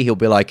new city, he'll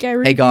be like,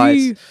 hey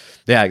guys.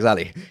 Yeah,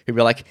 exactly. He'll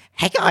be like,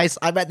 hey guys,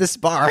 I'm at this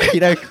bar,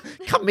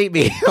 come meet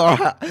me. Or,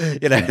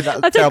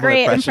 that's a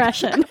great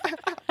impression.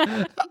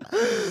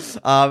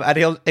 And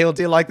he'll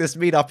do like this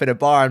meetup in a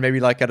bar, and maybe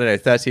like, I don't know,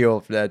 30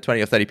 or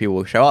 20 or 30 people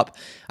will show up.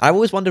 I've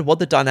always wondered what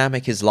the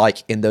dynamic is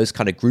like in those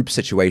kind of group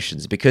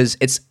situations, because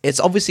it's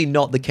obviously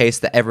not the case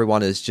that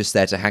everyone is just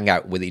there to hang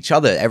out with each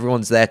other.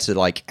 Everyone's there to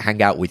like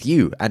hang out with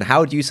you. And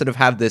how do you sort of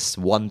have this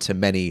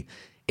one-to-many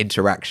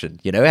interaction?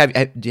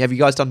 Have you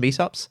guys done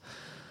meetups?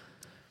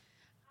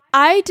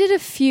 I did a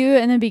few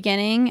in the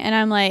beginning, and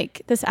I'm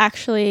like, this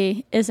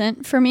actually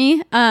isn't for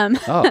me.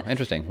 Oh,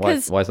 interesting. Why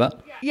is that?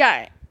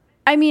 Yeah.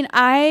 I mean,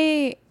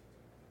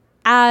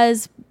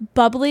 as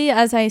bubbly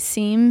as I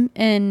seem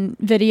in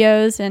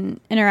videos and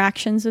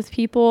interactions with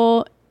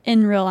people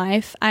in real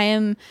life, I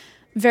am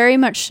very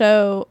much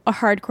so a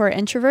hardcore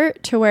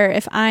introvert, to where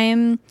if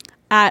I'm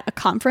at a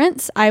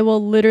conference, I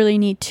will literally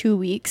need 2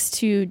 weeks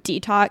to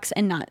detox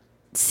and not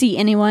see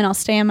anyone. I'll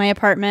stay in my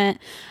apartment.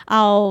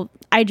 I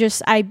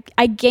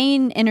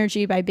gain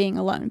energy by being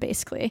alone,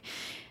 basically.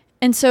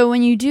 And so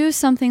when you do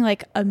something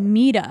like a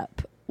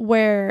meetup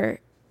where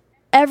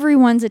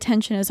everyone's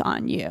attention is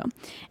on you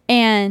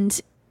and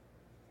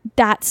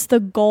that's the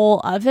goal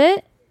of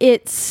it,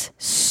 it's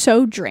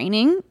so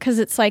draining, because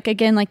it's like,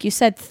 again, like you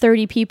said,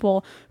 30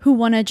 people who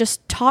want to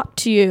just talk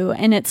to you,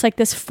 and it's like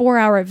this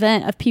 4-hour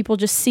event of people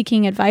just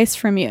seeking advice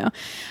from you.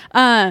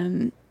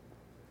 And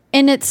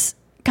it's,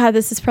 God,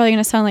 this is probably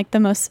going to sound like the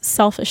most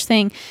selfish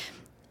thing.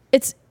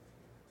 It's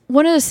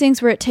one of those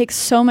things where it takes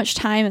so much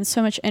time and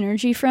so much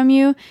energy from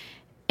you,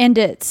 and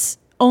it's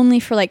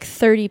only for like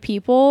 30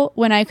 people,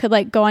 when I could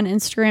like go on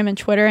Instagram and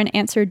Twitter and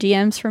answer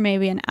DMs for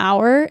maybe an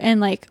hour and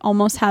like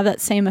almost have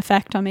that same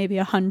effect on maybe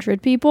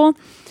 100 people.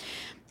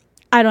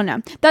 I don't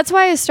know. That's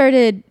why I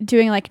started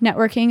doing like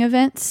networking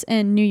events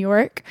in New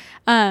York.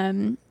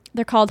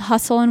 They're called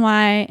Hustle and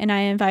Why, and I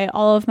invite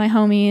all of my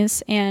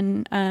homies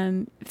and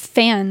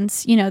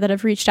fans, that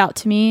have reached out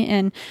to me,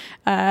 and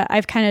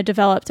I've kind of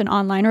developed an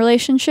online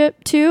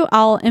relationship too.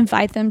 I'll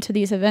invite them to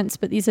these events,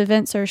 but these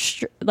events are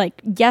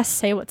like, yes,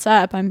 say what's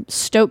up. I'm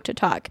stoked to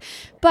talk.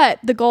 But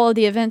the goal of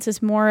the events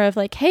is more of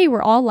like, hey,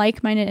 we're all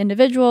like-minded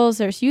individuals.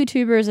 There's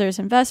YouTubers, there's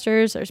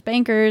investors, there's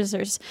bankers,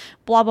 there's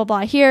blah, blah,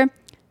 blah here.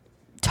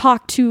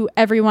 Talk to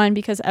everyone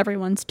because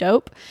everyone's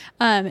dope.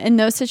 In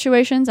those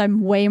situations,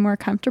 I'm way more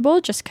comfortable,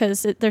 just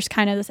because there's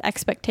kind of this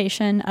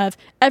expectation of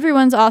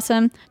everyone's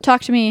awesome, talk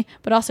to me,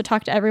 but also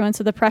talk to everyone,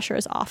 so the pressure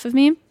is off of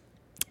me.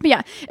 But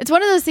yeah, it's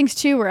one of those things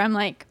too where I'm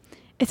like,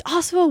 it's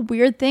also a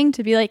weird thing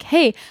to be like,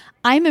 hey,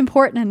 I'm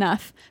important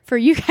enough for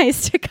you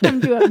guys to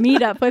come to a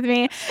meetup with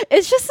me.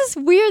 It's just this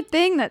weird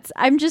thing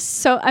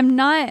I'm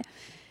not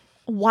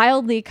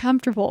wildly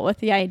comfortable with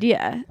the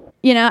idea.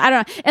 I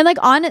don't know.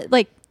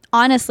 And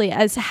honestly,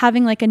 as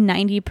having like a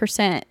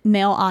 90%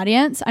 male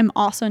audience, I'm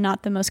also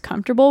not the most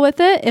comfortable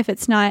with it if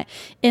it's not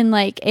in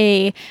like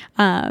a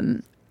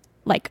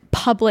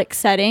public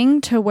setting,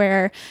 to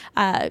where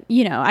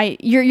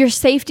your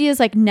safety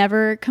is like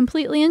never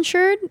completely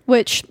insured,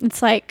 which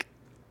it's like,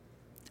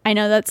 I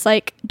know that's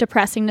like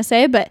depressing to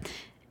say, but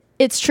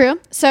it's true.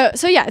 So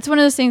yeah, it's one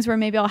of those things where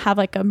maybe I'll have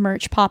like a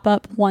merch pop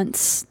up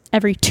once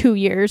every 2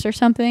 years or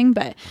something,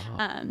 but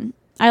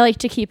I like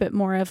to keep it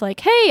more of like,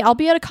 hey, I'll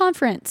be at a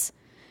conference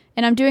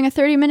and I'm doing a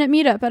 30-minute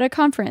meetup at a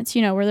conference,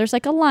 where there's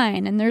like a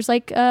line and there's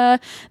like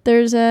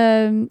there's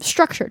a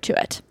structure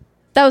to it.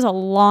 That was a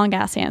long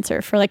ass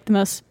answer for like the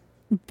most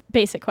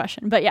basic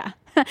question, but yeah,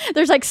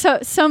 there's like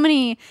so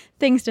many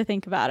things to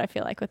think about, I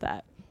feel like, with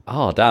that.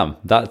 Oh, damn.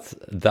 That's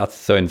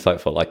so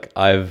insightful. Like,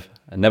 I've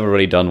never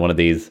really done one of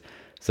these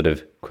sort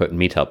of quote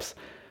meetups,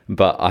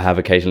 but I have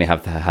occasionally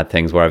had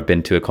things where I've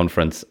been to a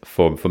conference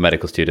for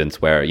medical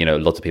students where, you know,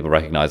 lots of people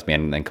recognize me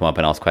and then come up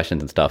and ask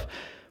questions and stuff,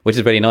 which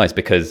is really nice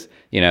because,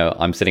 you know,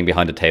 I'm sitting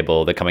behind a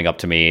table, they're coming up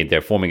to me,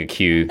 they're forming a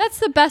queue. That's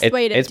the best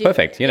way to do it. It's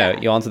perfect. You know,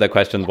 you answer their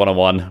questions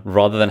one-on-one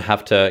rather than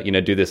have to, you know,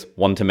 do this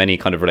one-to-many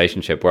kind of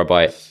relationship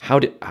whereby how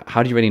do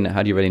you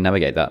really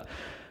navigate that?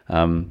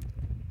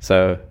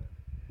 So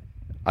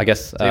I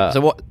guess...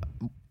 so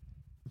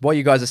what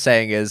you guys are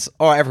saying is,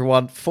 all right,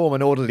 everyone, form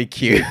an orderly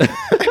queue.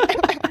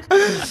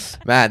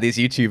 Man, these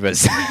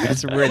YouTubers,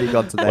 it's really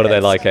got to their what are they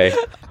heads. like, eh?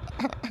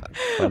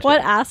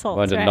 What assholes,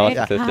 Bunch of right?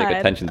 narcissistic, God.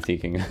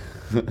 attention-seeking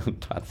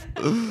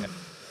twats.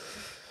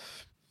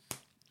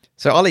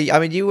 So Ollie, I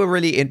mean, you were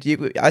really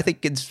I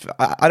think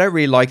I don't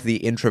really like the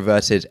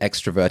introverted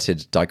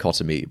extroverted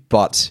dichotomy,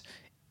 but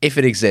if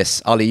it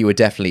exists, Ollie, you were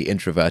definitely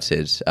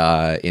introverted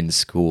in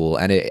school,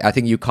 and I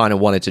think you kind of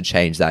wanted to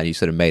change that, and you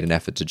sort of made an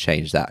effort to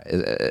change that.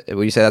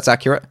 Would you say that's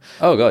accurate?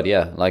 Oh god,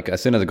 yeah. Like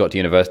as soon as I got to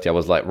university, I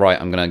was like,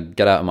 right, I'm gonna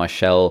get out of my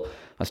shell.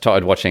 I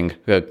started watching,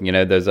 you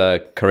know, those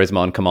Charisma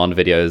on Command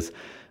videos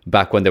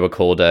back when they were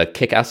called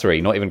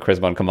Kick-Assery, not even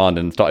Charisma on Command,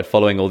 and started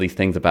following all these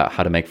things about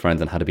how to make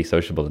friends and how to be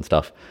sociable and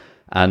stuff.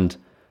 And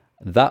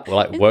that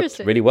like worked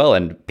really well,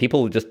 and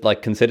people just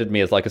like considered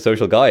me as like a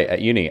social guy at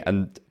uni.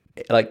 And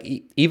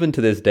like even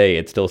to this day,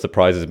 it still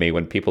surprises me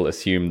when people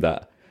assume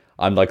that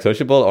I'm like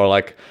sociable, or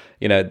like,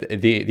 you know,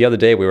 the other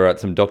day we were at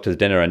some doctor's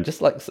dinner and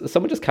just like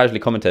someone just casually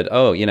commented,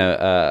 oh, you know,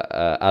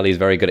 Ali's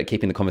very good at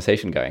keeping the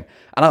conversation going.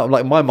 And I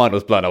like, my mind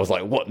was blown. I was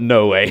like, what?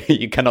 No way.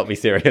 You cannot be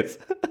serious.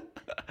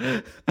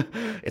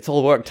 It's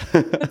all worked.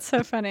 That's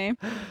so funny.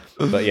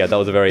 But yeah, that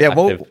was a very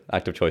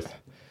active choice.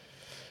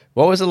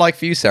 What was it like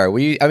for you, Sarah? Were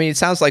you, I mean, it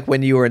sounds like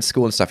when you were in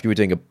school and stuff, you were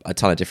doing a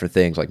ton of different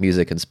things like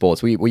music and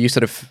sports. Were you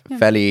sort of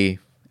fairly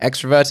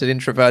extroverted,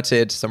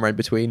 introverted, somewhere in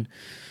between?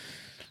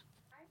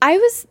 I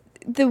was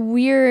the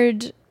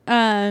weird, you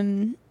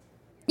know,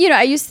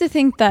 I used to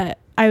think that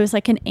I was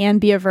like an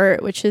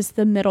ambivert, which is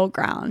the middle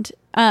ground.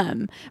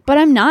 But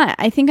I'm not.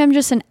 I think I'm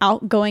just an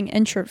outgoing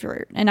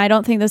introvert. And I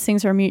don't think those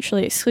things are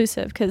mutually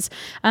exclusive because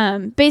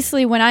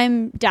basically when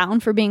I'm down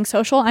for being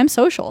social, I'm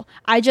social.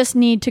 I just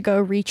need to go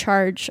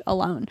recharge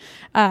alone.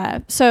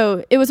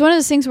 So it was one of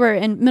those things where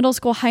in middle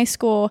school, high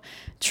school,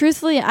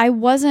 truthfully, I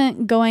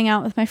wasn't going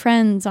out with my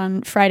friends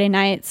on Friday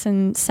nights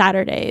and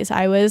Saturdays.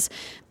 I was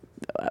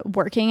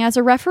working as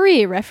a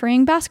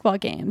refereeing basketball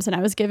games, and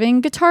I was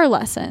giving guitar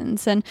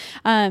lessons, and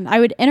I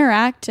would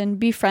interact and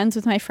be friends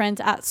with my friends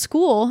at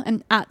school.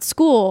 And at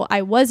school,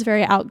 I was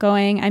very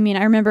outgoing. I mean,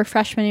 I remember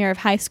freshman year of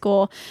high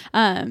school,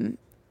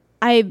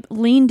 I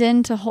leaned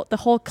into the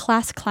whole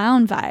class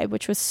clown vibe,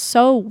 which was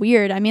so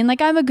weird. I mean,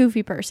 like, I'm a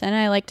goofy person.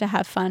 I like to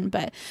have fun,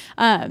 but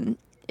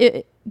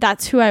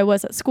that's who I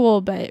was at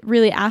school. But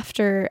really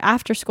after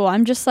school,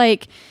 I'm just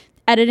like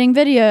editing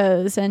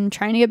videos and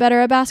trying to get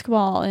better at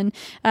basketball. And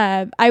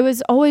I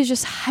was always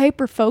just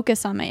hyper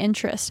focused on my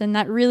interest. And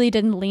that really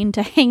didn't lean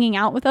to hanging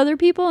out with other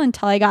people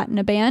until I got in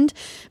a band.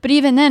 But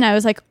even then I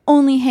was like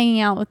only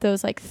hanging out with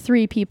those like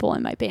 3 people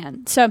in my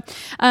band. So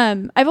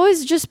I've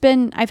always just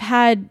I've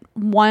had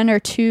 1 or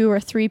 2 or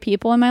 3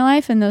 people in my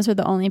life. And those are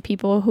the only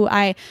people who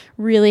I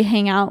really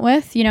hang out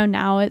with. You know,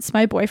 now it's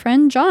my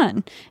boyfriend,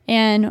 John,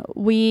 and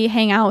we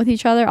hang out with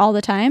each other all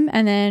the time.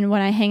 And then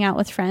when I hang out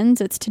with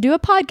friends, it's to do a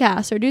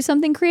podcast or do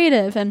something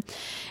creative. And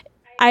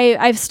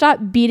I've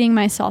stopped beating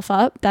myself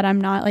up that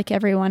I'm not like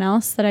everyone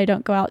else, that I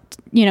don't go out,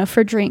 you know,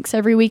 for drinks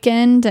every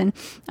weekend.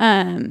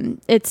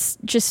 And it's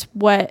just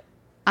what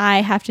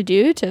I have to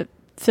do to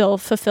feel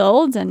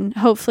fulfilled. And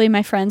hopefully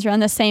my friends are on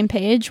the same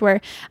page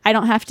where I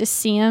don't have to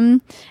see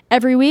them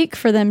every week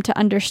for them to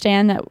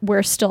understand that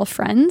we're still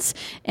friends.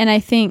 And I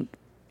think,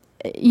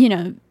 you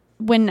know,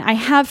 when I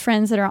have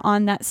friends that are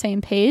on that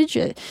same page,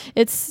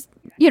 it's,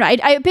 you know,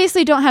 I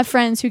basically don't have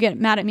friends who get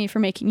mad at me for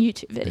making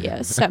YouTube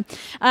videos. So,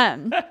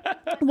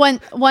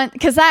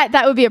 because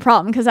that would be a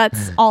problem, because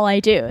that's all I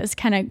do is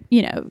kind of,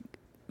 you know,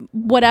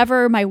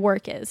 whatever my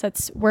work is,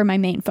 that's where my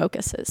main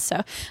focus is. So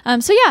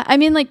yeah, I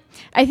mean, like,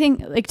 I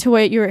think, like, to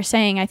what you were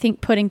saying, I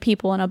think putting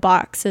people in a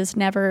box is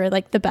never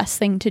like the best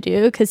thing to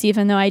do, because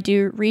even though I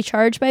do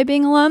recharge by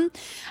being alone,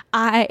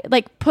 I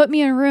like, put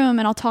me in a room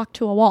and I'll talk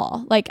to a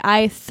wall. Like,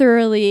 I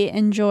thoroughly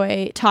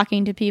enjoy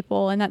talking to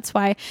people, and that's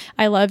why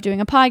I love doing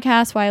a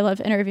podcast, why I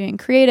love interviewing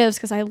creatives,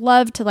 because I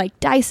love to like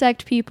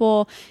dissect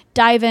people,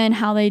 dive in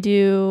how they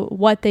do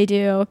what they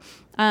do.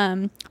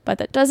 But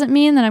that doesn't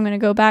mean that I'm going to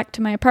go back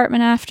to my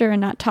apartment after and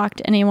not talk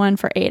to anyone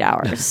for 8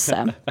 hours. So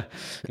going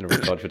to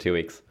record for 2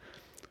 weeks.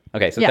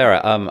 Okay, so Sarah,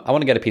 I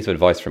want to get a piece of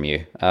advice from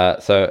you.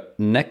 So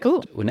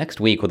next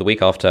week or the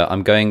week after,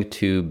 I'm going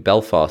to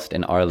Belfast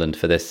in Ireland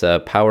for this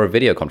Power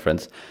Video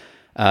conference.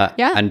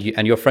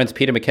 And your friends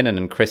Peter McKinnon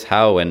and Chris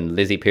Howe and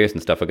Lizzie Pearce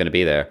and stuff are going to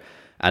be there.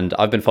 And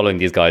I've been following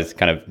these guys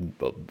kind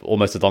of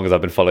almost as long as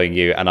I've been following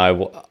you. And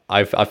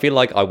I feel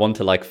like I want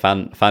to like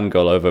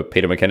fangirl over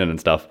Peter McKinnon and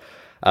stuff.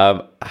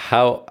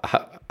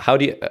 How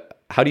do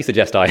how do you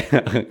suggest I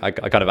I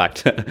kind of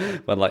act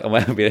when like, oh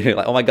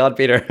my God,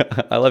 Peter,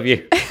 I love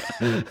you.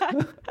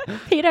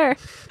 Peter,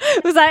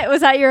 was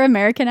that your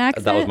American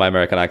accent? That was my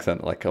American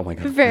accent. Like, oh my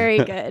God. Very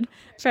good.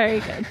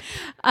 Very good.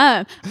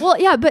 Well,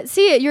 yeah, but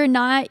see, you're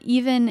not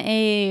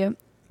even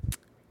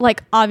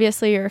like,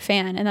 obviously you're a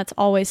fan and that's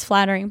always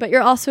flattering, but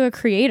you're also a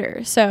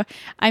creator. So,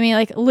 I mean,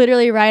 like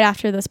literally right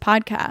after this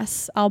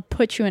podcast, I'll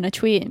put you in a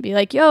tweet and be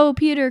like, yo,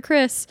 Peter,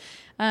 Chris,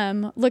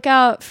 look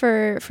out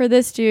for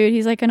this dude.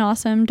 He's like an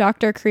awesome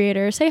doctor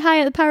creator. Say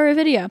hi at the Power of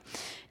Video.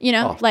 You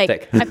know,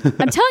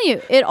 I'm telling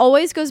you, it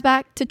always goes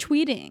back to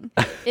tweeting.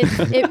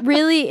 It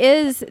really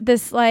is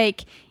this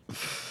like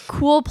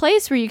cool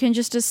place where you can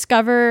just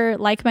discover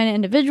like-minded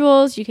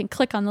individuals. You can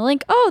click on the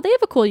link. Oh, they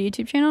have a cool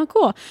YouTube channel.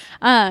 Cool.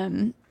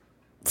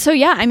 So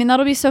yeah, I mean,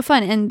 that'll be so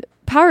fun. And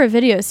Power of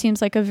Video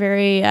seems like a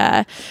very,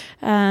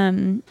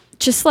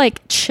 just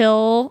like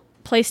chill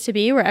place to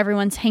be where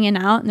everyone's hanging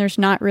out and there's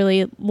not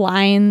really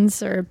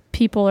lines or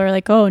people are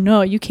like, oh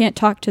no, you can't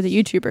talk to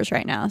the YouTubers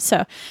right now.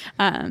 So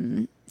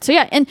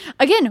yeah. And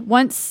again,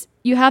 once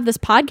you have this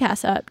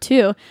podcast up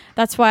too,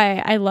 that's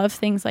why I love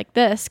things like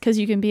this. Cause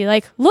you can be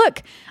like,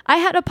 look, I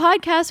had a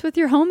podcast with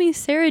your homie,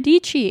 Sarah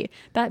Dici.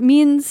 That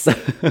means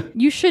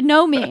you should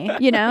know me.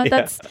 You know,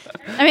 that's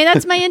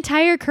my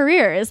entire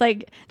career is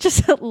like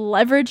just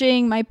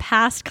leveraging my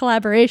past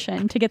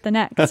collaboration to get the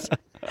next.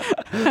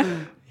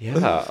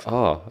 Yeah.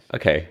 Oh,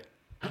 okay.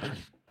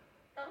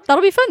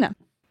 That'll be fun though.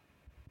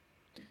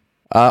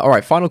 All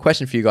right. Final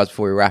question for you guys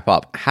before we wrap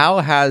up. How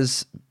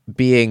has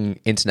being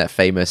internet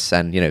famous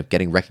and, you know,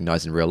 getting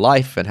recognized in real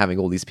life and having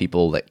all these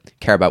people that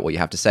care about what you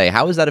have to say,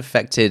 how has that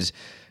affected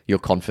your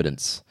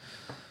confidence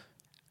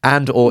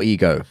and or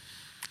ego?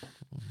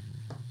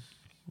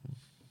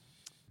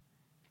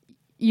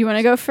 You want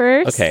to go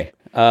first? Okay.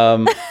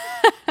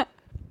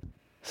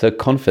 So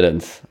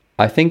confidence,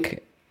 I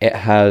think it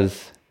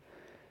has,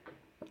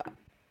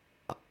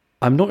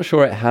 I'm not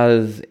sure it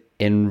has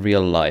in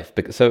real life.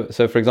 So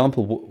for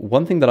example,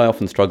 one thing that I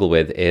often struggle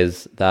with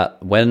is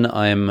that when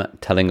I'm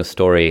telling a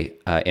story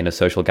in a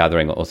social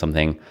gathering or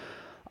something,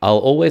 I'll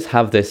always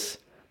have this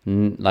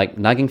like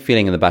nagging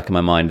feeling in the back of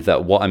my mind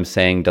that what I'm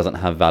saying doesn't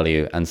have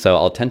value. And so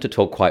I'll tend to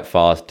talk quite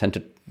fast, tend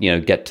to, you know,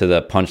 get to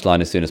the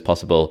punchline as soon as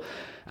possible.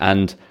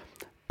 And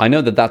I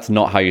know that that's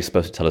not how you're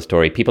supposed to tell a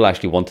story. People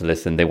actually want to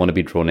listen. They want to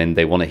be drawn in.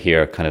 They want to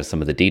hear kind of some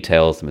of the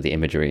details, some of the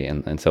imagery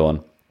and so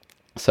on.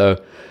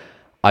 So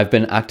I've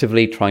been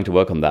actively trying to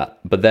work on that.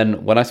 But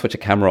then when I switch a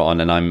camera on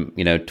and I'm,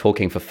 you know,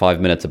 talking for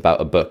 5 minutes about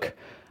a book,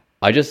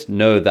 I just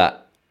know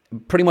that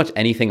pretty much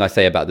anything I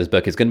say about this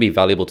book is going to be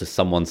valuable to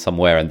someone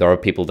somewhere. And there are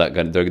people that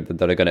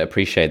are going to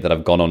appreciate that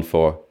I've gone on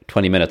for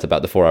 20 minutes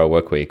about the 4-Hour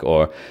Workweek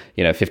or,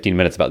 you know, 15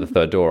 minutes about the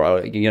Third Door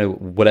or, you know,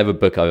 whatever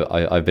book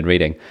I've been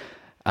reading.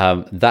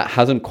 That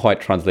hasn't quite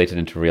translated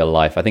into real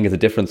life. I think it's a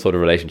different sort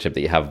of relationship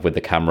that you have with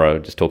the camera,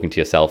 just talking to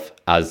yourself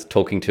as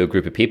talking to a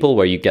group of people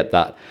where you get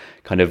that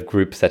kind of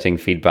group setting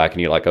feedback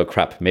and you're like, oh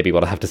crap, maybe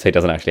what I have to say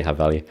doesn't actually have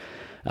value.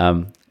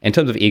 In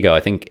terms of ego,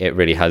 I think it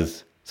really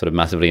has sort of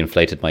massively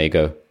inflated my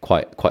ego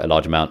quite a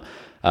large amount.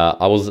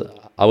 I was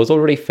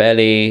already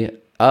fairly,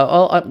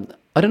 I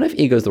don't know if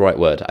ego is the right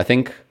word. I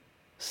think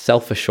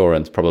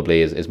self-assurance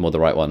probably is more the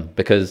right one,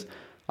 because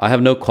I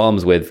have no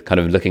qualms with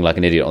kind of looking like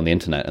an idiot on the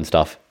internet and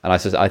stuff. And I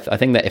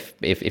think that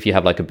if you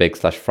have like a big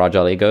 /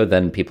 fragile ego,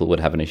 then people would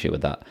have an issue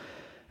with that.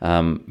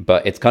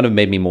 But it's kind of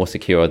made me more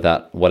secure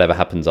that whatever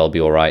happens, I'll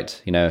be all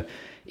right. You know,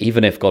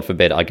 even if, God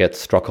forbid, I get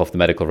struck off the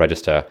medical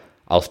register,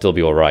 I'll still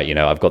be all right. You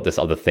know, I've got this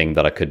other thing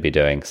that I could be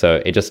doing.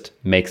 So it just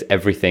makes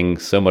everything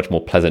so much more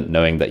pleasant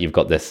knowing that you've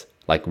got this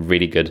like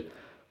really good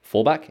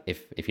fallback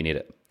if you need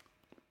it.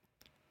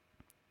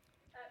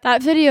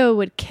 That video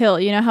would kill.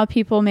 You know how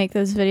people make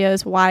those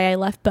videos, why I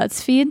left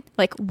BuzzFeed?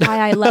 Like,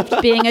 why I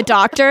left being a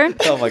doctor?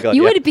 Oh my God.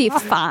 You would be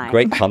fine.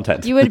 Great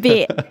content. You would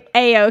be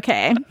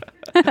A-okay.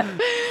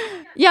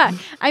 Yeah.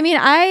 I mean,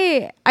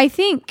 I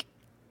think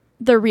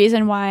the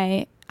reason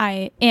why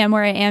I am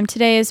where I am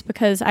today is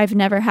because I've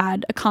never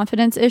had a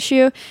confidence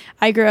issue.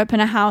 I grew up in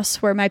a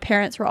house where my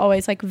parents were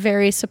always like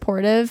very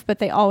supportive, but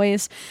they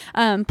always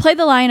play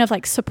the line of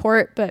like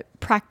support, but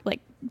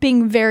like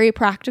being very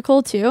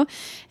practical too.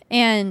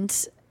 And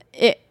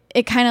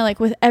it kind of like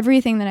with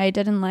everything that I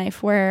did in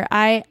life, where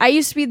I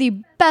used to be the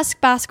best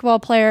basketball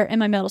player in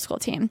my middle school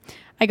team.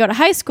 I go to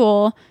high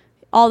school,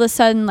 all of a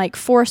sudden like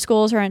 4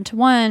 schools are into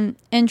one.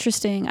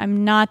 Interesting.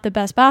 I'm not the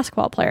best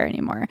basketball player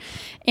anymore.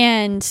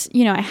 And,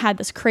 you know, I had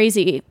this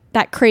crazy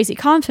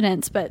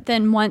confidence, but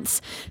then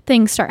once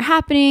things start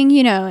happening,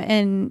 you know,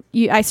 and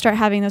I start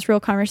having those real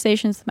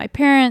conversations with my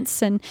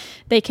parents, and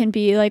they can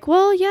be like,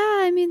 well, yeah,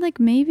 I mean, like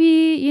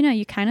maybe, you know,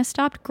 you kind of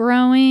stopped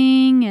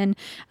growing, and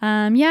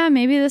yeah,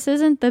 maybe this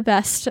isn't the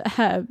best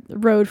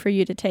road for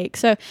you to take.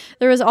 So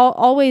there was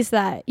always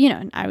that, you know,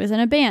 and I was in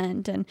a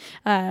band, and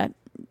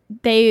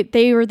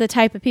they were the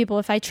type of people,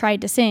 if I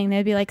tried to sing,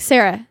 they'd be like,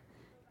 Sarah,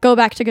 go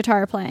back to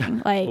guitar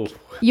playing. Like,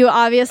 you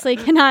obviously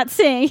cannot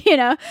sing, you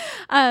know?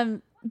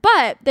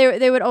 but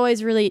they would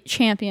always really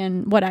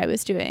champion what I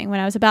was doing. When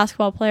I was a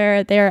basketball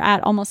player, they were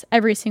at almost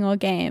every single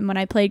game. When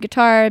I played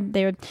guitar,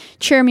 they would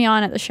cheer me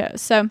on at the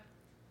shows. So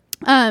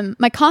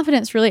my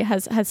confidence really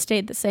has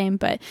stayed the same.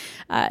 But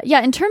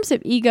in terms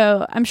of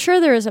ego, I'm sure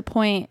there is a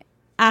point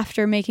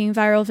after making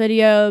viral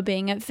video,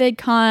 being at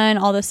VidCon,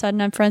 all of a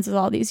sudden I'm friends with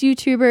all these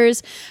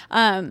YouTubers.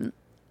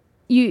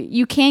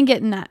 You can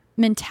get in that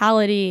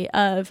mentality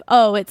of,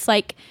 oh, it's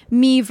like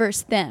me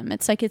versus them.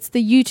 It's like it's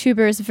the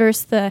YouTubers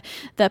versus the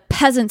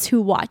peasants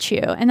who watch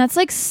you. And that's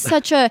like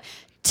such a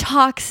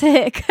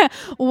toxic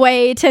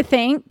way to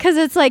think, because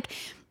it's like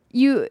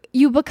you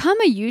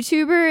become a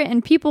YouTuber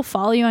and people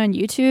follow you on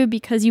YouTube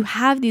because you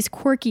have these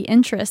quirky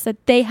interests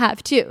that they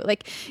have too.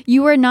 Like,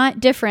 you are not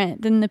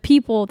different than the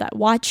people that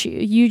watch you.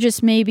 You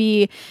just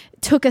maybe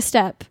took a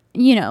step,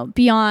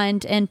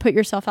 beyond and put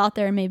yourself out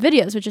there and made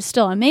videos, which is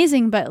still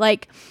amazing. But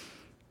like,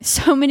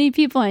 so many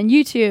people on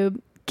YouTube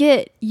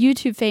get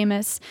YouTube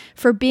famous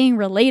for being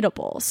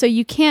relatable. So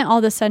you can't all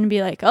of a sudden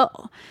be like,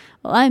 oh,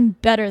 well, I'm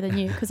better than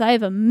you because I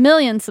have 1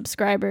 million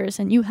subscribers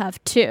and you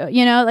have 2,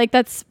 like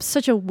that's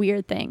such a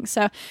weird thing.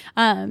 So,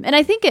 and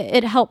I think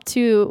it helped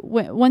too.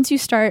 Once you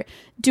start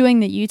doing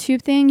the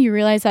YouTube thing, you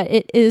realize that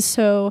it is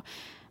so,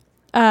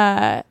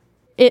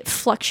 it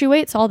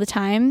fluctuates all the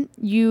time.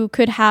 You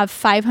could have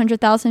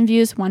 500,000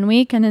 views one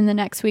week, and then the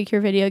next week your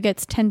video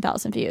gets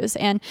 10,000 views.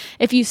 And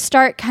if you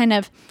start kind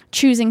of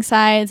choosing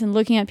sides and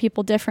looking at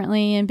people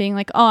differently and being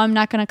like, oh, I'm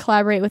not going to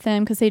collaborate with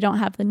them because they don't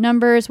have the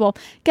numbers. Well,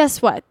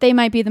 guess what? They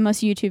might be the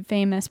most YouTube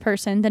famous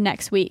person the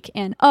next week.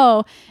 And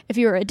oh, if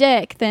you were a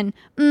dick, then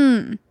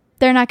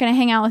they're not going to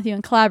hang out with you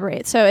and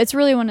collaborate. So it's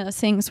really one of those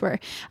things where,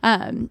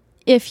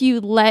 if you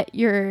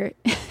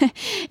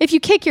if you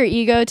kick your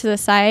ego to the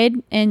side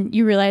and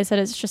you realize that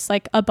it's just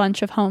like a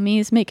bunch of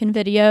homies making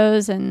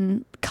videos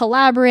and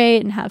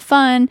collaborate and have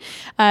fun,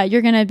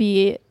 you're going to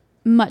be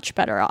much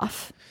better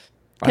off.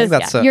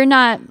 Because you're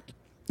not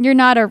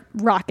a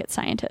rocket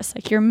scientist.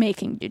 Like, you're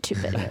making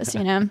YouTube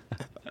videos,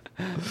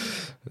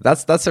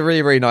 That's a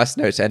really, really nice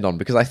note to end on,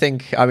 because I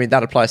think,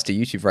 that applies to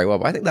YouTube very well,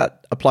 but I think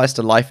that applies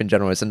to life in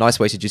general. It's a nice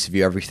way to just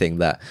view everything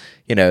that,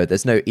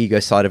 there's no ego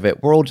side of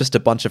it. We're all just a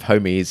bunch of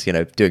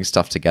homies, doing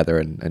stuff together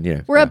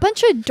and we're a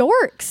bunch of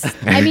dorks.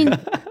 I mean,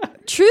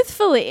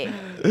 truthfully,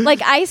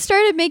 like, I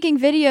started making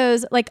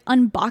videos like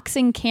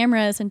unboxing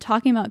cameras and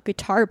talking about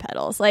guitar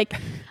pedals. Like,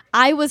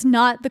 I was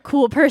not the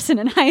cool person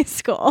in high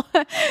school,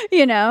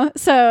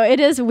 So it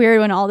is weird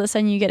when all of a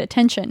sudden you get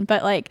attention.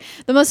 But like,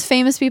 the most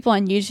famous people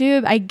on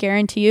YouTube, I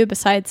guarantee you,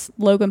 besides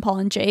Logan Paul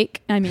and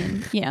Jake,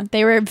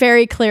 they were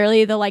very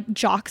clearly the like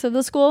jocks of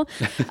the school.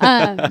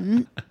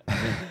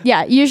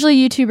 Usually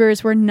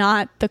YouTubers were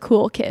not the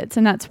cool kids,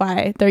 and that's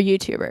why they're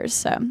YouTubers.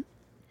 So,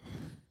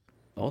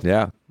 awesome.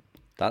 Yeah,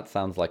 that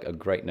sounds like a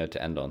great note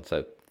to end on.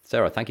 So,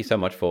 Sarah, thank you so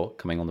much for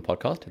coming on the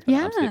podcast. It's been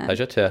an absolute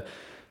pleasure to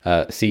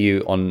see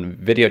you on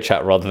video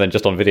chat rather than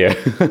just on video.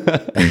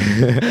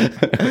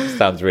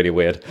 Sounds really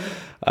weird.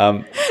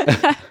 We're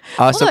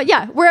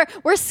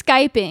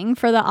Skyping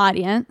for the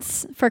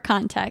audience for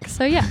context.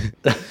 So yeah.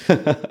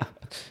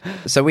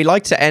 So we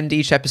like to end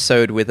each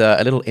episode with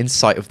a little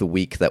insight of the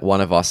week that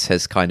one of us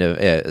has kind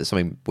of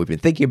something we've been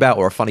thinking about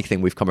or a funny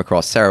thing we've come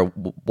across. Sarah,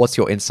 what's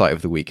your insight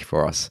of the week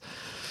for us?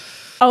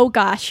 Oh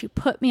gosh, you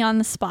put me on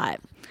the spot.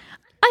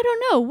 I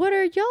don't know. What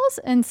are y'all's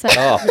insight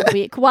of the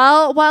week?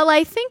 While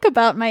I think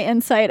about my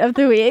insight of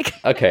the week.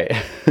 Okay.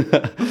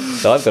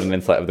 So I've got an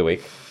insight of the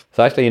week.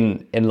 So actually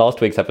in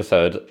last week's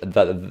episode,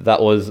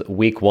 that was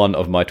week 1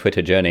 of my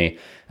Twitter journey,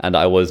 and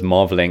I was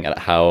marveling at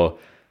how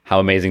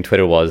amazing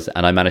Twitter was,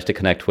 and I managed to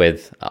connect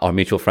with our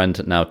mutual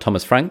friend now,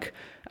 Thomas Frank,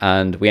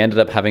 and we ended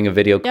up having a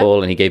video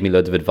call, and he gave me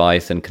loads of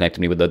advice and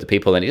connected me with loads of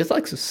people, and he's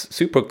like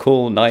super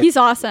cool, nice. He's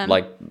awesome.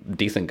 Like,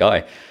 decent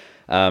guy.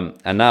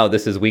 And now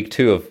this is week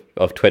 2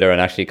 of Twitter and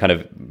actually kind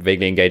of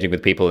vaguely engaging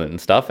with people and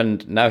stuff.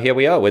 And now here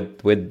we are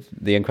with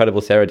the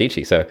incredible Sarah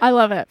Dietschy. So I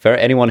love it. For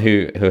anyone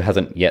who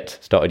hasn't yet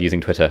started using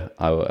Twitter,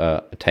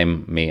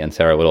 Tame, me, and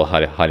Sarah would all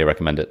highly, highly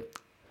recommend it.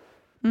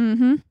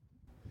 Mm-hmm.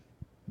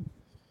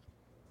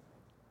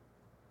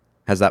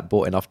 Has that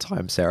bought enough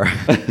time, Sarah?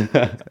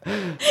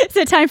 Is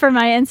it time for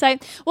my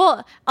insight?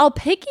 Well, I'll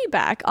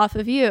piggyback off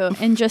of you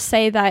and just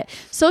say that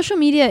social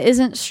media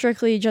isn't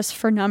strictly just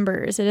for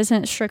numbers. It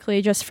isn't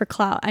strictly just for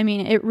clout. I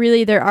mean,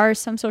 there are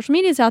some social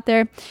medias out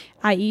there,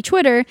 i.e.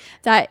 Twitter,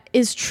 that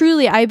is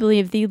truly, I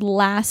believe, the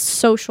last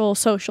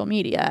social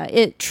media.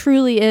 It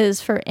truly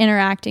is for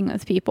interacting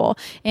with people,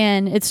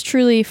 and it's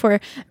truly for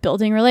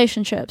building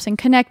relationships and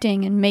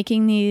connecting and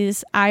making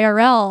these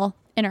IRL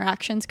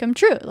interactions come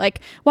true.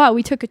 Like, wow,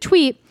 we took a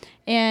tweet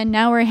and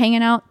now we're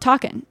hanging out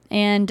talking.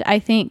 And I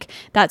think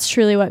that's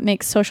truly what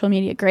makes social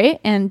media great.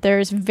 And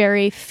there's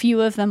very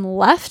few of them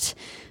left.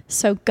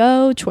 So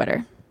go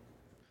Twitter.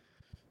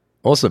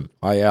 Awesome.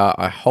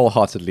 I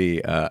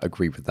wholeheartedly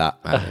agree with that.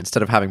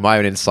 Instead of having my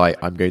own insight,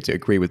 I'm going to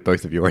agree with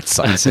both of your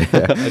insights.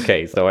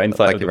 Okay, so our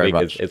insight of the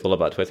week is all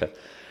about Twitter.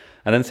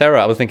 And then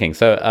Sarah, I was thinking,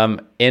 so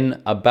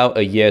in about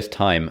a year's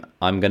time,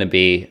 I'm going to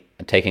be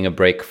taking a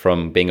break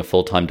from being a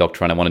full-time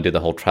doctor, and I want to do the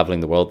whole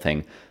traveling the world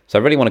thing. So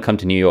I really want to come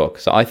to New York.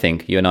 So I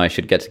think you and I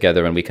should get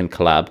together and we can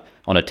collab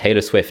on a Taylor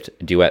Swift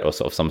duet or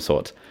sort of some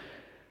sort.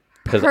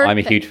 Because I'm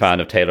a huge fan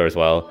of Taylor as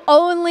well.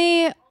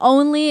 Only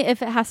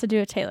if it has to do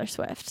with Taylor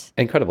Swift.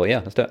 Incredible.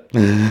 Yeah, let's do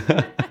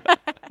it.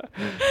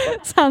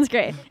 Sounds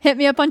great. Hit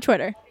me up on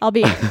Twitter. I'll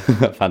be here.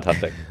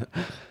 Fantastic.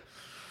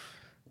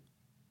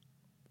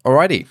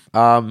 Alrighty.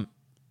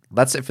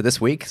 That's it for this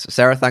week.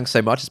 Sarah, thanks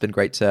so much. It's been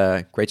great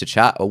to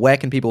chat. Where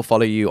can people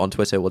follow you on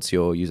Twitter? What's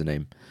your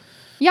username?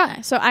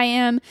 Yeah, so I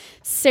am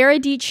Sarah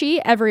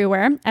Dietschy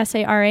everywhere,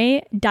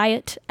 Sara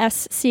Diet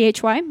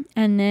SCHY,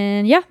 and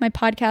then my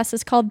podcast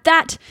is called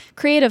That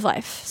Creative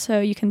Life, so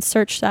you can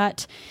search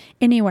that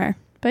anywhere.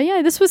 But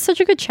yeah, this was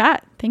such a good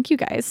chat. Thank you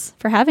guys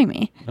for having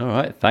me. All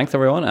right, thanks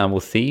everyone, and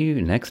we'll see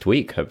you next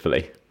week.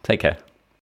 Hopefully, take care.